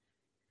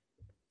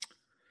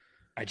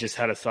just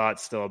had a thought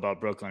still about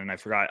Brooklyn and I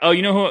forgot. Oh,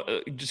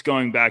 just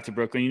going back to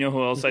Brooklyn,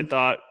 who else I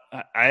thought?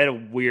 I had a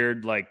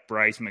weird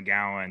Bryce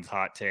McGowan's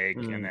hot take,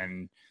 and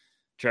then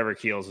Trevor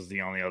Keels was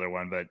the only other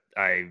one, but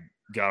I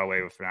got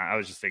away with that. I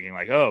was just thinking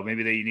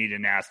maybe they need a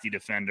nasty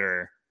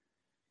defender.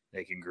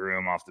 They can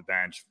groom off the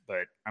bench,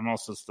 but I'm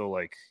also still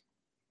what's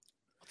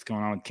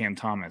going on with Cam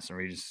Thomas? Are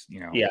we just,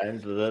 Yeah,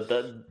 and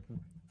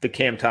the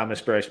Cam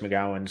Thomas, Bryce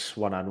McGowan's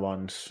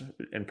one-on-ones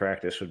in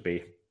practice would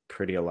be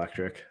pretty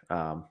electric.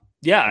 I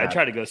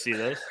try to go see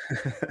those.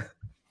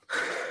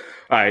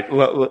 All right,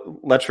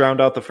 let's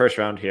round out the first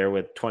round here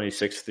with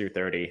 26 through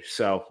 30.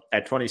 So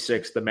at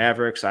 26, the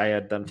Mavericks, I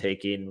had them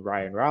taking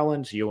Ryan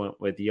Rollins. You went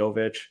with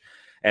Jovic.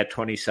 At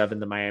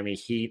 27, the Miami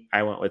Heat,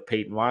 I went with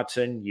Peyton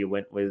Watson. You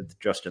went with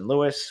Justin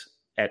Lewis.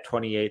 At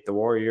 28, the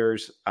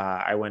Warriors,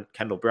 I went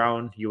Kendall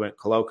Brown. You went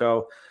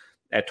Koloko.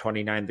 At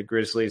 29, the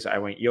Grizzlies, I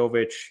went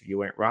Jovic. You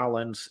went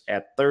Rollins.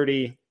 At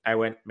 30, I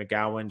went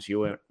McGowans.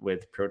 You went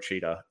with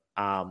Procida.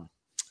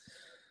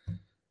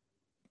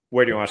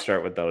 Where do you want to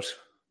start with those?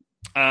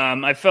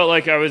 I felt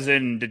like I was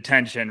in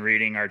detention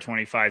reading our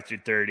 25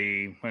 through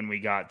 30 when we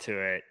got to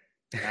it.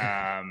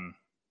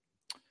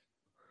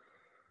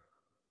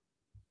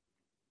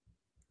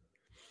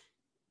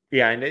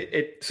 Yeah,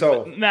 and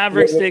so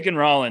Mavericks taking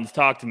Rollins.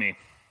 Talk to me,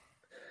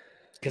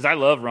 because I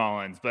love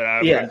Rollins, but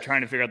I'm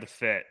trying to figure out the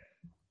fit.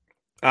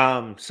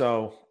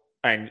 So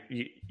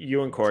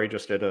you and Corey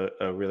just did a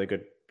really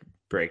good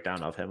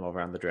breakdown of him over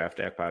on the Draft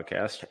Deck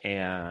podcast,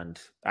 and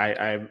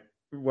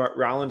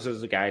Rollins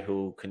is a guy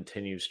who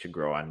continues to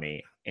grow on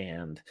me.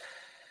 And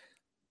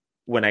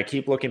when I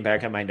keep looking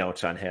back at my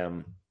notes on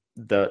him,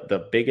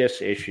 the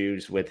biggest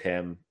issues with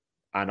him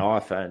on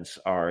offense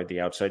are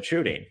the outside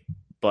shooting,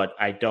 but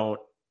I don't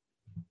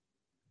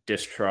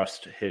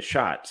distrust his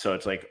shot. So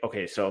it's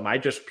okay, so am I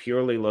just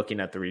purely looking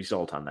at the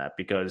result on that?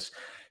 Because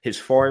his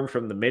form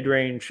from the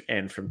mid-range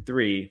and from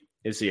three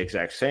is the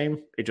exact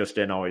same. It just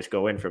didn't always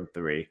go in from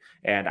three.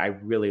 And I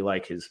really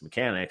like his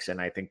mechanics,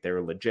 and I think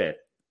they're legit,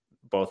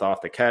 both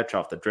off the catch,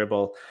 off the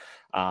dribble.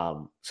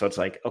 So it's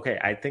okay,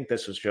 I think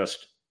this was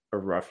just a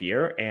rough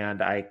year,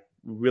 and I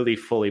really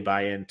fully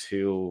buy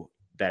into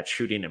that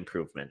shooting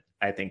improvement.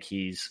 I think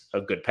he's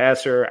a good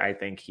passer. I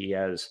think he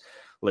has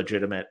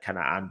legitimate kind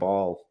of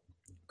on-ball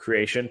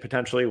creation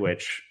potentially,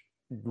 which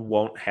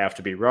won't have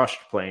to be rushed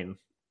playing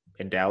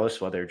in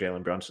Dallas, whether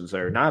Jalen Brunson's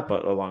there or not.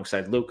 But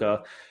alongside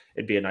Luka,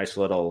 it'd be a nice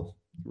little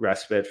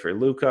respite for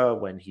Luka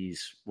when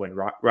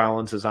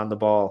Rollins is on the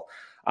ball.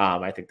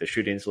 I think the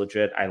shooting's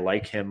legit. I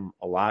like him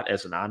a lot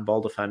as an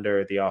on-ball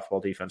defender. The off-ball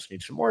defense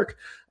needs some work,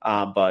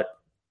 but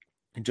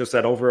just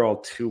that overall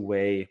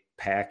two-way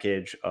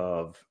package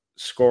of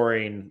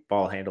scoring,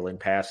 ball handling,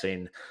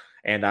 passing,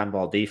 and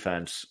on-ball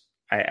defense,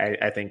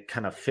 I think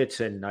kind of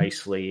fits in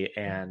nicely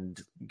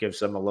and gives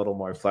them a little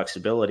more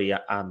flexibility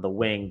on the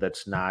wing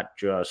that's not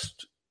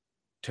just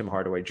Tim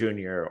Hardaway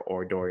Jr.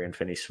 or Dorian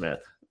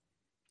Finney-Smith.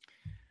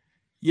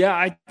 Yeah,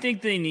 I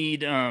think they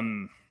need,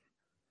 who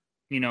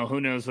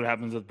knows what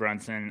happens with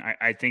Brunson.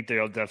 I think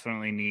they'll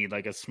definitely need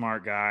like a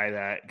smart guy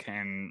that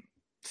can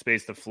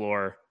space the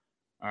floor.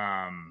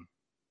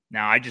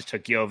 Now, I just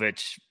took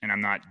Jovic, and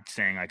I'm not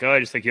saying like, I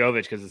just took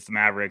Jovic because it's the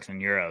Mavericks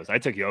and Euros. I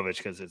took Jovic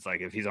because it's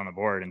like if he's on the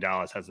board and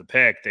Dallas has the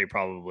pick, they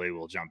probably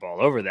will jump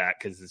all over that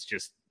because it's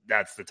just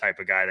that's the type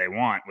of guy they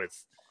want. With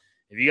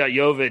if you got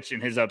Jovic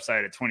and his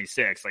upside at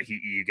 26, like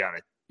you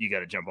gotta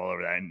jump all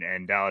over that.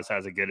 And Dallas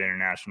has a good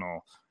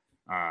international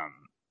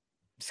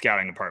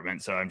scouting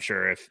department, so I'm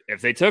sure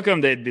if they took him,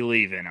 they'd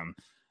believe in him.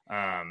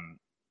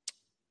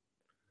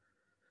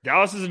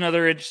 Dallas is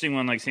another interesting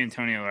one, like San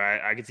Antonio.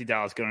 I could see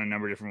Dallas going a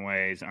number of different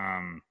ways.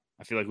 I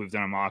feel like we've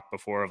done a mock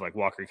before of like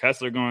Walker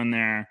Kessler going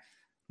there.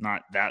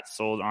 Not that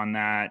sold on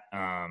that.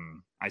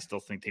 I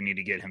still think they need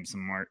to get him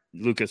some more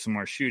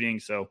shooting.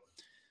 So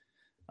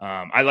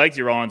I liked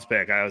your Rollins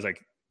pick. I was like,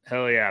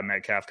 hell yeah,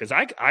 Metcalf, because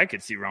I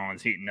could see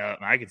Rollins heating up.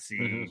 I could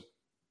see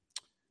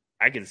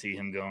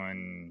him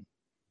going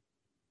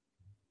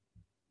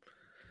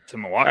to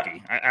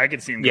Milwaukee. I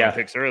could see him going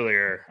picks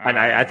earlier. And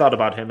I thought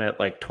about him at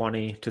like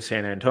 20 to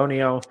San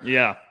Antonio.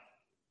 Yeah.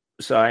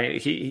 So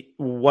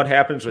what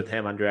happens with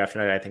him on draft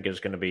night, I think is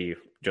going to be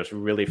just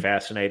really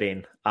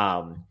fascinating.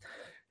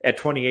 At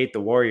 28,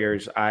 the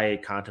Warriors, I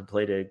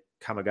contemplated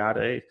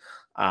Kamagate.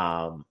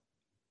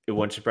 It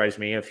wouldn't surprise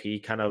me if he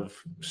kind of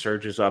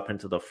surges up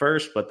into the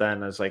first, but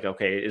then it's like,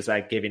 okay, is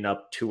that giving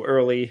up too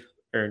early?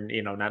 Or,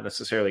 not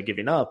necessarily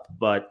giving up,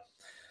 but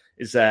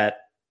is that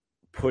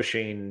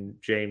pushing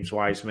James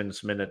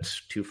Wiseman's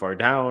minutes too far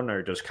down,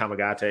 or does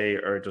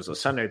Kamagate or does the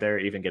center there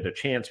even get a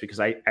chance? Because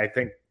I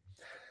think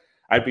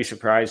I'd be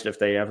surprised if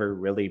they ever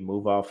really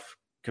move off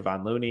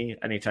Kevon Looney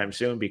anytime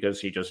soon,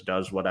 because he just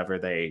does whatever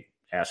they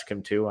ask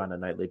him to on a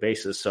nightly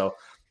basis. So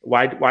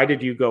why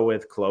did you go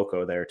with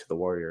Koloko there to the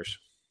Warriors?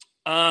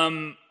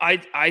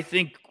 I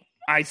think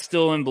I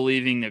still am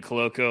believing that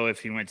Koloko, if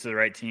he went to the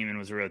right team and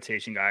was a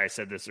rotation guy, I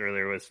said this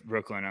earlier with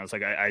Brooklyn, I was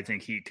like, I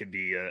think he could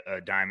be a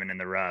diamond in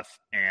the rough.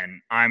 And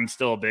I'm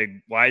still a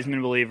big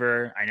Wiseman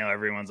believer. I know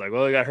everyone's like,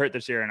 well, he got hurt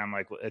this year. And I'm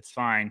like, well, it's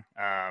fine.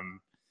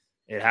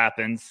 It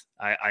happens.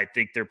 I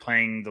think they're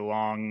playing the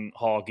long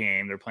haul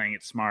game. They're playing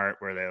it smart,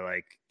 where they're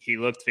like, he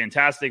looked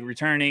fantastic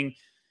returning.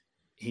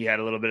 He had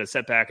a little bit of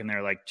setback, and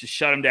they're like, just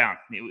shut him down.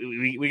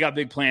 We got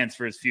big plans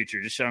for his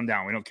future. Just shut him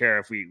down. We don't care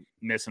if we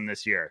miss him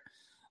this year.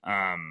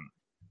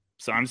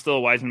 So I'm still a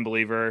Wiseman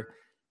believer.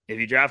 If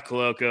you draft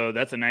Koloko,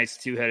 that's a nice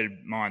two-headed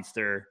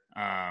monster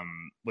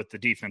with the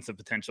defensive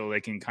potential. They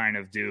can kind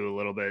of do a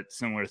little bit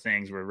similar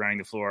things. We're running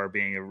the floor,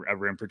 being a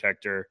rim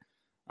protector.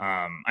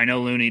 I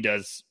know Looney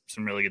does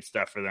some really good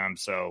stuff for them,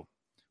 so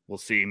we'll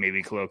see.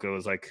 Maybe Koloko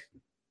is like,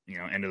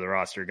 end of the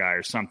roster guy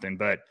or something.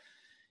 But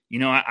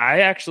I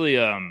actually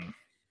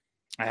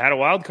I had a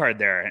wild card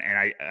there,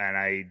 and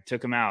I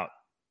took him out.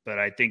 But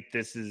I think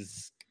this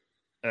is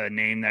a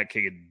name that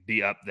could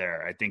be up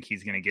there. I think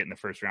he's going to get in the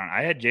first round.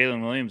 I had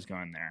Jalen Williams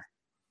going there.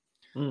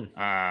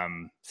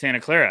 Santa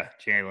Clara,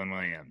 Jalen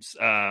Williams.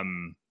 I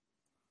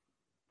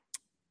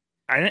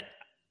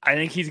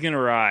think he's going to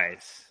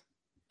rise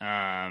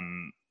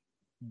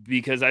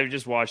because I've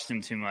just watched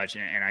him too much,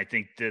 and I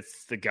think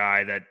that's the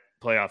guy that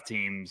playoff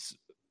teams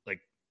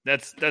like.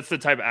 That's the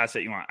type of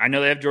asset you want. I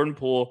know they have Jordan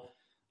Poole,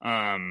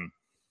 but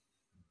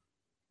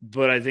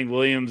I think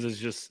Williams is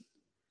just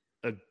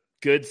a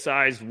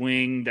good-sized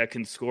wing that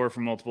can score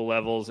from multiple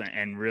levels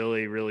and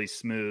really, really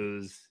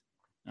smooth.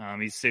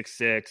 He's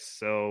 6'6",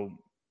 so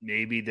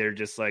maybe they're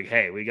just like,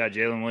 hey, we got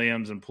Jalen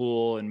Williams and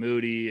Poole and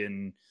Moody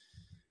and,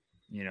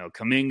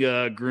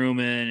 Kuminga,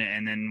 Grumman,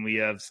 and then we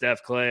have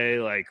Steph Clay.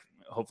 Like,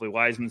 hopefully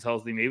Wiseman's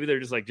healthy. Maybe they're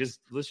just like,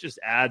 let's just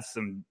add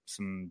some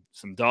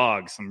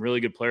dogs, some really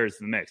good players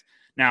to the mix.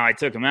 Now, I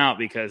took him out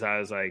because I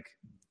was like,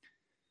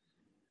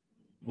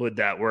 would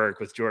that work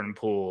with Jordan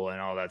Poole and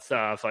all that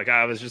stuff? Like,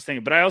 I was just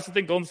thinking, but I also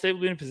think Golden State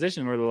will be in a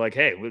position where they're like,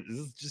 hey,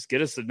 just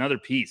get us another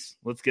piece.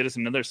 Let's get us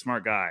another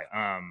smart guy.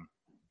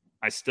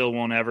 I still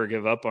won't ever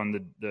give up on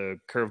the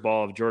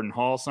curveball of Jordan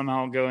Hall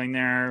somehow going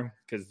there,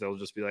 because they'll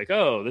just be like,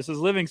 oh, this is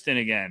Livingston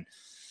again.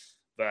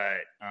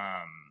 But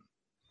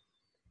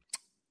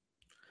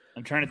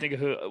I'm trying to think of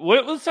who.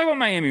 Let's talk about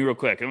Miami real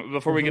quick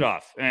before we get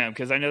off,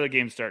 because I know the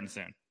game's starting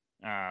soon,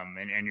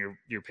 and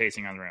you're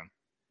pacing on the room.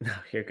 No,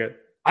 you're good.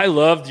 I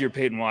loved your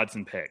Peyton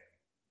Watson pick.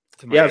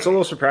 Yeah, it's a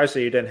little surprised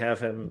that you didn't have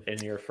him in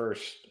your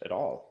first at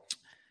all.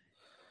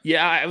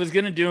 Yeah, I was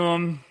going to do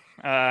him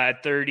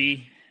at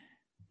 30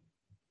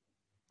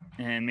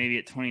 and maybe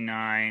at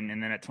 29.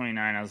 And then at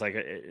 29, I was like,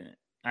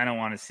 I don't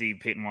want to see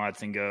Peyton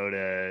Watson go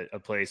to a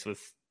place with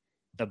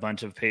a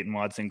bunch of Peyton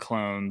Watson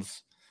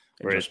clones.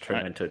 And just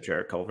turn into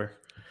Jarrett Culver.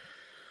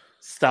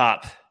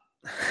 Stop.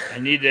 I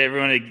need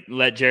everyone to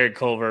let Jared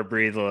Culver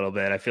breathe a little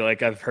bit. I feel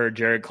like I've heard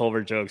Jared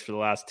Culver jokes for the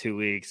last 2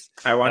 weeks.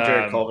 I want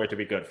Jared Culver to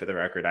be good, for the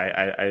record.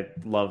 I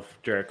love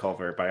Jared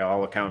Culver. By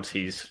all accounts,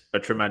 he's a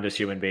tremendous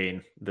human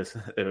being.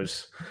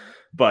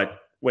 But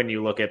when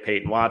you look at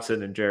Peyton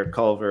Watson and Jared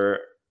Culver,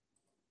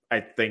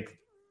 I think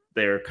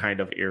they're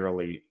kind of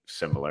eerily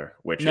similar.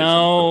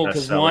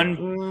 Because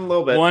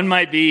one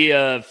might be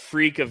a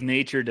freak of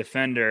nature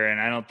defender,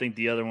 and I don't think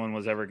the other one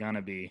was ever going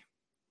to be.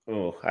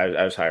 Oh,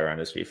 I was higher on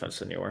his defense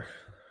than you were.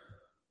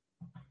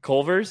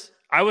 Culver's?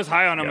 I was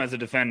high on him as a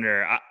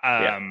defender.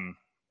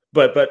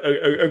 But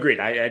agreed.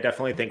 I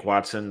definitely think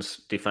Watson's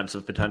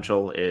defensive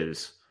potential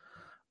is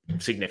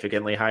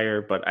significantly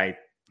higher, but I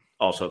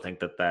also think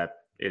that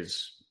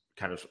is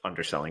kind of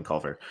underselling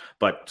Culver.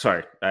 But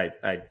sorry,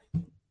 I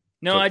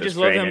just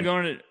love him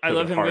going to. I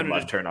love him going to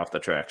left turn off the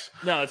tracks.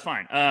 No, it's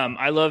fine.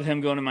 I love him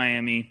going to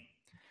Miami.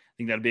 I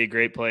think that'd be a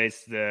great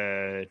place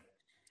to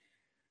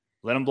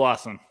let him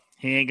blossom.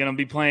 He ain't going to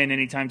be playing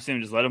anytime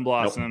soon. Just let him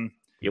blossom.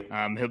 Nope.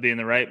 He'll be in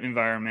the right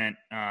environment.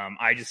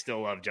 I just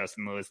still love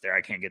Justin Lewis there. I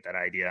can't get that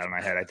idea out of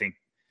my head. I think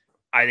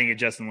if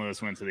Justin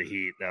Lewis went to the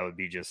Heat, that would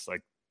be just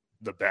like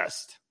the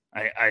best.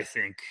 I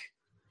think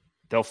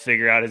they'll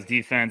figure out his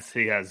defense.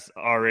 He has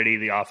already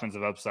the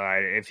offensive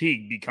upside. If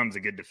he becomes a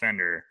good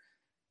defender,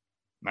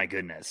 my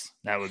goodness,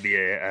 that would be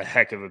a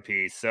heck of a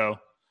piece. So,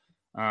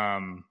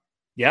 I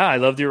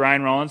loved your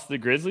Ryan Rollins to the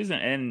Grizzlies,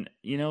 and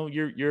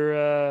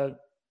you're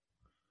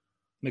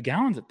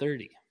McGowan's at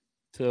 30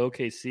 to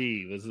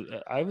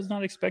OKC. I was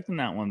not expecting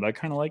that one, but I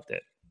kind of liked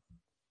it.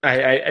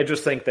 I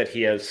just think that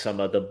he has some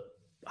of the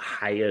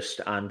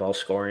highest on-ball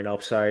scoring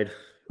upside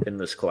in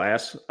this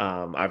class.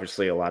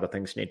 Obviously, a lot of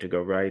things need to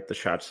go right. The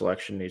shot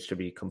selection needs to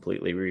be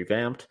completely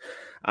revamped,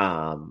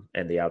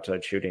 and the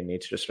outside shooting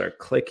needs to start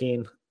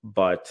clicking.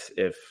 But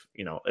if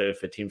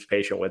a team's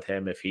patient with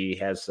him, if he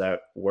has that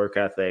work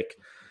ethic,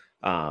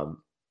 a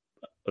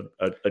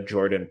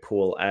Jordan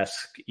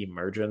Poole-esque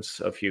emergence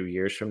a few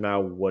years from now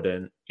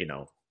wouldn't,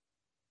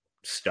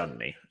 stun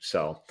me.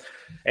 So,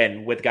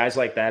 and with guys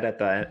like that at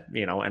the,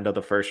 end of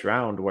the first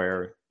round,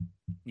 where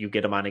you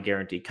get them on a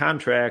guaranteed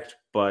contract,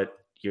 but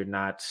you're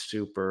not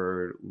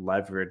super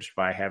leveraged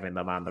by having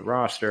them on the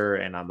roster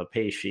and on the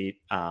pay sheet.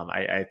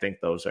 I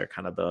think those are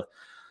kind of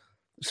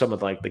some of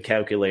the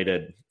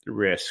calculated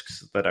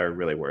risks that are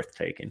really worth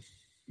taking.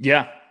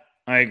 Yeah,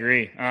 I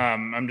agree.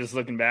 I'm just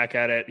looking back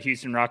at it.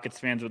 Houston Rockets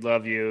fans would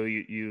love you.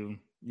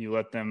 You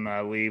let them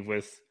leave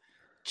with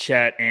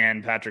Chet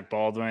and Patrick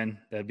Baldwin.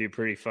 That'd be a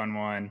pretty fun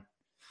one.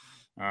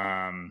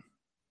 I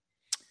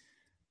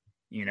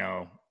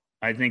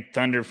think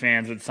Thunder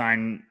fans would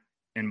sign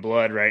in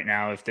blood right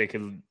now if they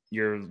could.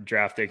 Your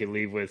draft, they could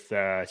leave with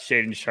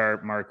Shaedon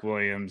Sharpe, Mark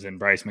Williams, and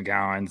Bryce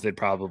McGowens. They'd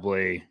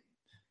probably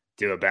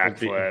do a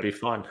backflip. It'd be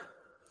fun.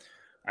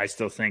 I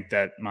still think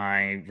that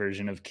my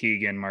version of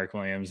Keegan, Mark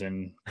Williams,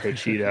 and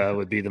Pochita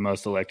would be the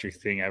most electric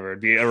thing ever.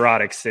 It'd be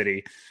erotic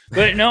city.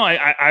 But no,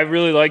 I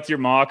really liked your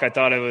mock. I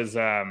thought it was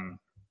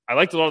I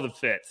liked a lot of the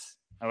fits.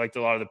 I liked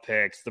a lot of the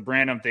picks. The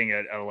Brandon thing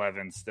at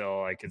 11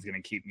 still is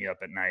going to keep me up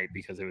at night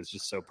because it was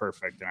just so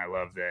perfect and I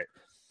loved it.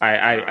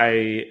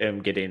 I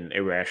am getting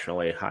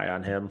irrationally high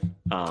on him.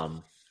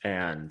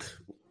 And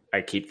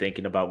I keep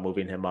thinking about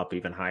moving him up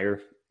even higher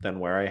than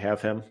where I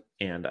have him.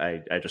 And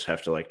I just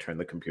have to turn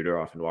the computer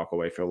off and walk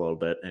away for a little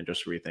bit and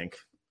just rethink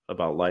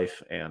about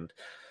life and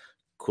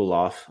cool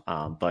off.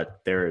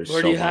 But there is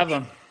where do you have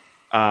him?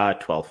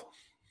 12.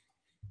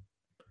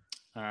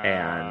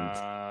 And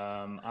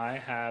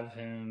I have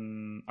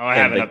him. I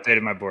haven't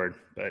updated my board,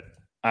 but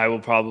I will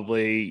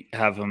probably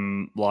have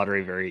him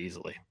lottery very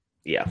easily.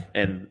 Yeah,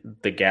 and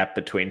the gap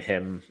between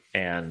him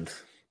and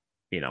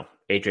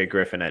AJ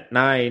Griffin at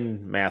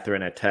 9,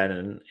 Mathurin at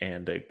 10,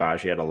 and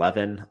Agbaji at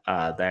 11,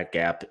 that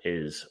gap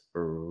is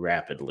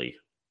rapidly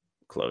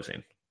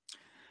closing.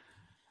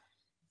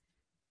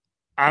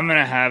 I'm going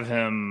to have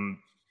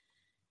him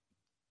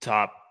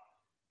top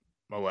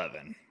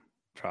 11,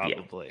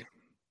 probably. Yeah.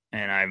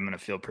 And I'm going to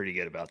feel pretty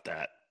good about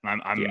that.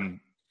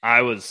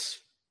 I was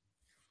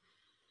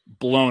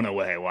blown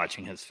away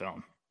watching his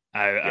film.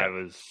 I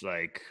was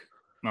like,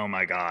 oh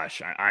my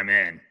gosh, I'm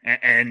in.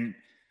 And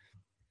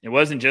it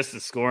wasn't just the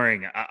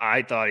scoring.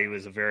 I thought he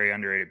was a very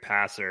underrated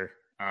passer.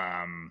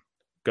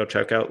 Go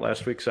check out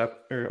last week's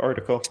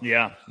article.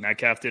 Yeah,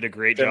 Metcalf did a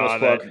great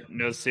job at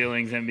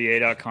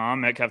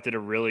NoCeilingsNBA.com. Metcalf did a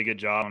really good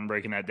job on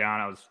breaking that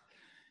down.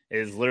 It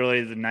was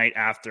literally the night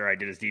after I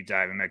did his deep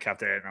dive, and Metcalf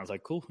did it, and I was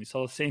like, "Cool, we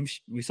saw the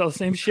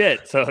same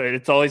shit." So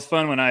it's always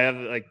fun when I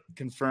have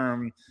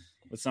confirm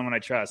with someone I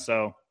trust.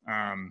 So,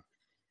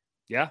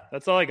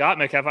 that's all I got,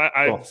 Metcalf.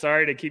 I'm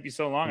sorry to keep you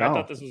so long. No. I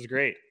thought this was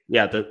great.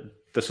 Yeah,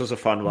 this was a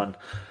fun one.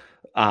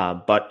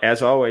 But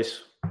as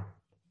always,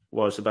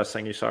 what was the best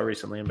thing you saw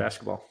recently in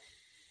basketball?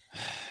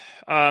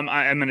 I'm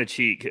going to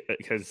cheat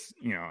because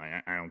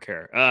I don't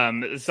care.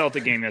 The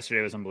Celtic game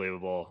yesterday was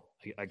unbelievable.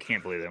 I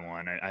can't believe they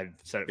won. I've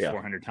said it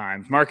 400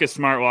 times. Marcus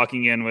Smart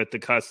walking in with the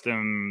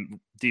custom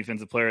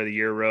Defensive Player of the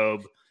Year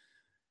robe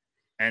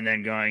and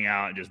then going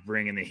out and just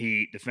bringing the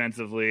heat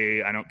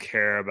defensively. I don't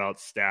care about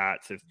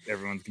stats. If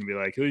everyone's going to be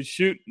like, who's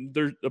shooting,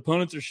 their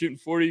opponents are shooting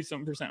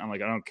 40-something%. I'm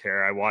like, I don't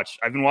care.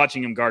 I've been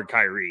watching him guard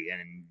Kyrie,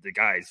 and the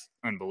guy's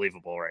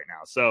unbelievable right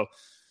now. So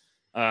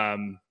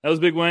that was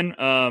a big win.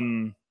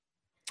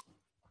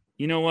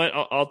 You know what?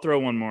 I'll throw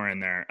one more in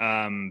there.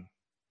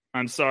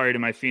 I'm sorry to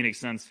my Phoenix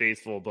Suns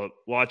faithful, but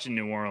watching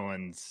New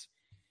Orleans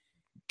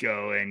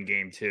go in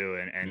game 2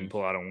 and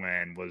pull out a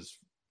win was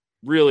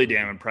really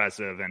damn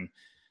impressive. And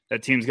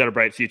that team's got a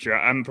bright future.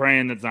 I'm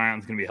praying that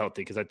Zion's going to be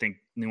healthy because I think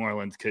New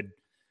Orleans could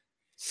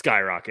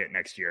skyrocket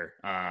next year.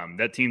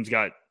 That team's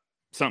got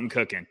something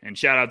cooking. And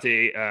shout out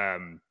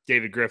to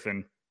David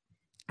Griffin.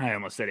 I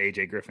almost said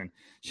AJ Griffin.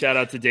 Shout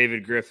out to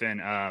David Griffin.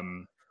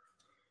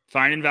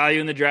 Finding value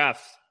in the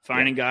draft,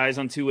 finding guys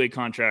on 2-way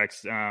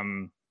contracts.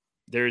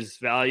 There's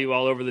value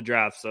all over the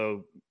draft.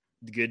 So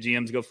the good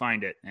GMs go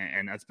find it.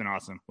 And that's been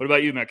awesome. What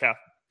about you, Metcalf?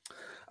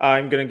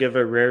 I'm going to give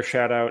a rare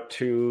shout out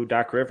to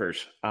Doc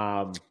Rivers.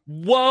 Whoa!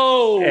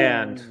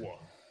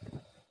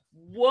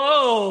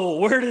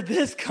 Where did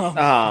this come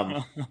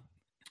from?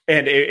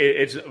 And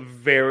it's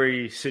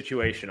very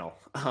situational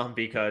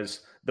because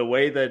the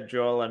way that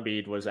Joel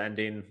Embiid was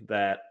ending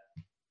that,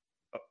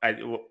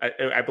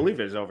 I believe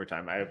it is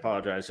overtime. I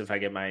apologize if I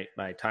get my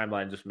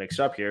timeline just mixed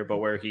up here, but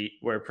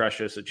where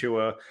Precious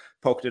Achiuwa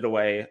poked it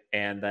away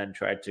and then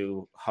tried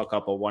to huck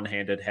up a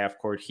one-handed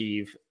half-court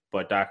heave,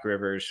 but Doc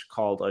Rivers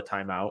called a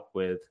timeout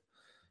with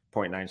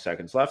 0.9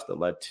 seconds left that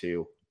led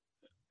to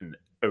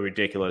a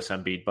ridiculous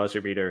Embiid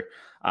buzzer beater.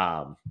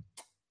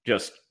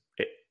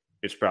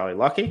 It's probably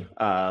lucky,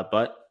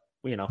 but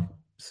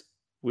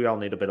we all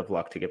need a bit of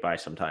luck to get by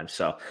sometimes.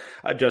 So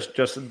just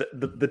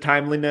the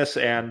timeliness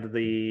and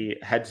the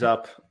heads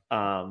up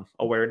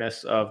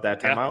awareness of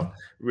that timeout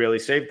really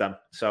saved them.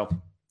 So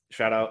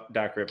shout out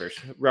Doc Rivers.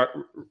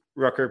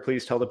 Rucker,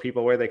 please tell the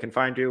people where they can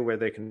find you, where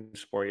they can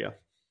support you.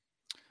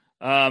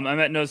 I'm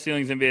at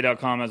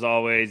NoCeilingsNBA.com as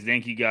always.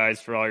 Thank you guys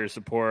for all your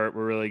support.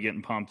 We're really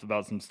getting pumped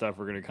about some stuff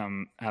we're going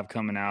to have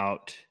coming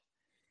out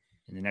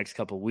in the next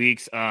couple of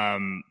weeks.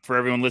 For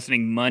everyone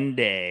listening,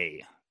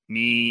 Monday,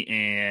 me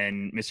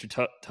and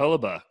Mr.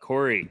 Tulaba,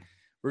 Corey,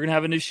 we're going to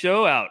have a new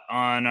show out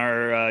on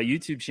our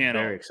YouTube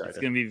channel. Very excited. It's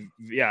going to be,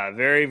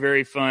 very,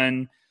 very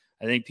fun.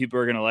 I think people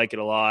are going to like it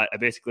a lot. I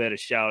basically had a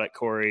shout at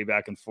Corey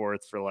back and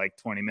forth for like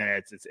 20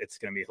 minutes. It's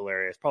going to be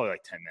hilarious. Probably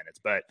like 10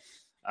 minutes, but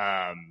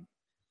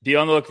be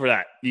on the look for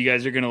that. You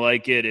guys are going to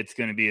like it. It's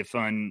going to be a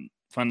fun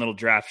little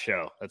draft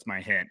show. That's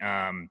my hint.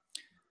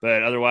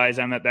 But otherwise,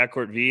 I'm at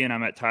Backcourt V, and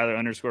I'm at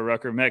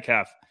Tyler_Rucker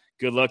Metcalf.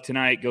 Good luck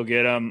tonight. Go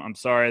get them. I'm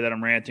sorry that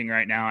I'm ranting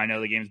right now. I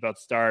know the game's about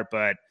to start,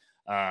 but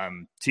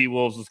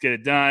T-Wolves, let's get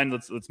it done.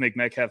 Let's make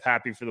Metcalf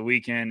happy for the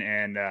weekend,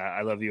 and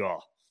I love you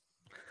all.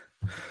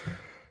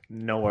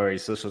 No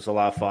worries. This was a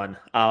lot of fun.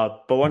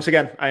 But once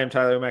again, I am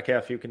Tyler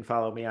Metcalf. You can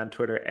follow me on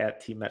Twitter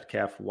at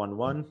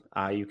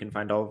TMetcalf11. You can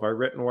find all of our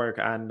written work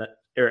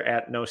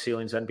at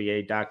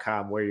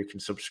NoCeilingsNBA.com, where you can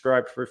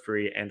subscribe for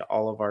free, and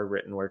all of our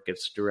written work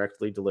gets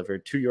directly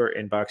delivered to your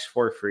inbox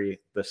for free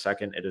the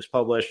second it is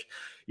published.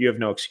 You have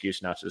no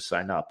excuse not to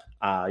sign up.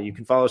 You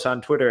can follow us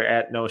on Twitter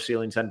at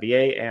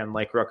NoCeilingsNBA, and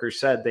like Rucker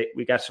said,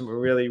 we got some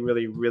really,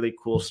 really, really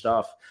cool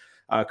stuff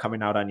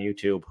coming out on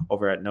YouTube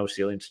over at No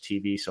Ceilings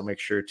TV, so make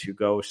sure to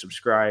go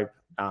subscribe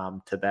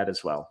to that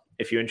as well.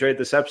 If you enjoyed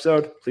this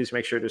episode, please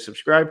make sure to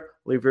subscribe,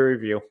 leave a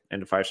review,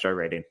 and a 5-star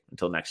rating.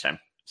 Until next time,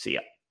 see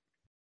ya.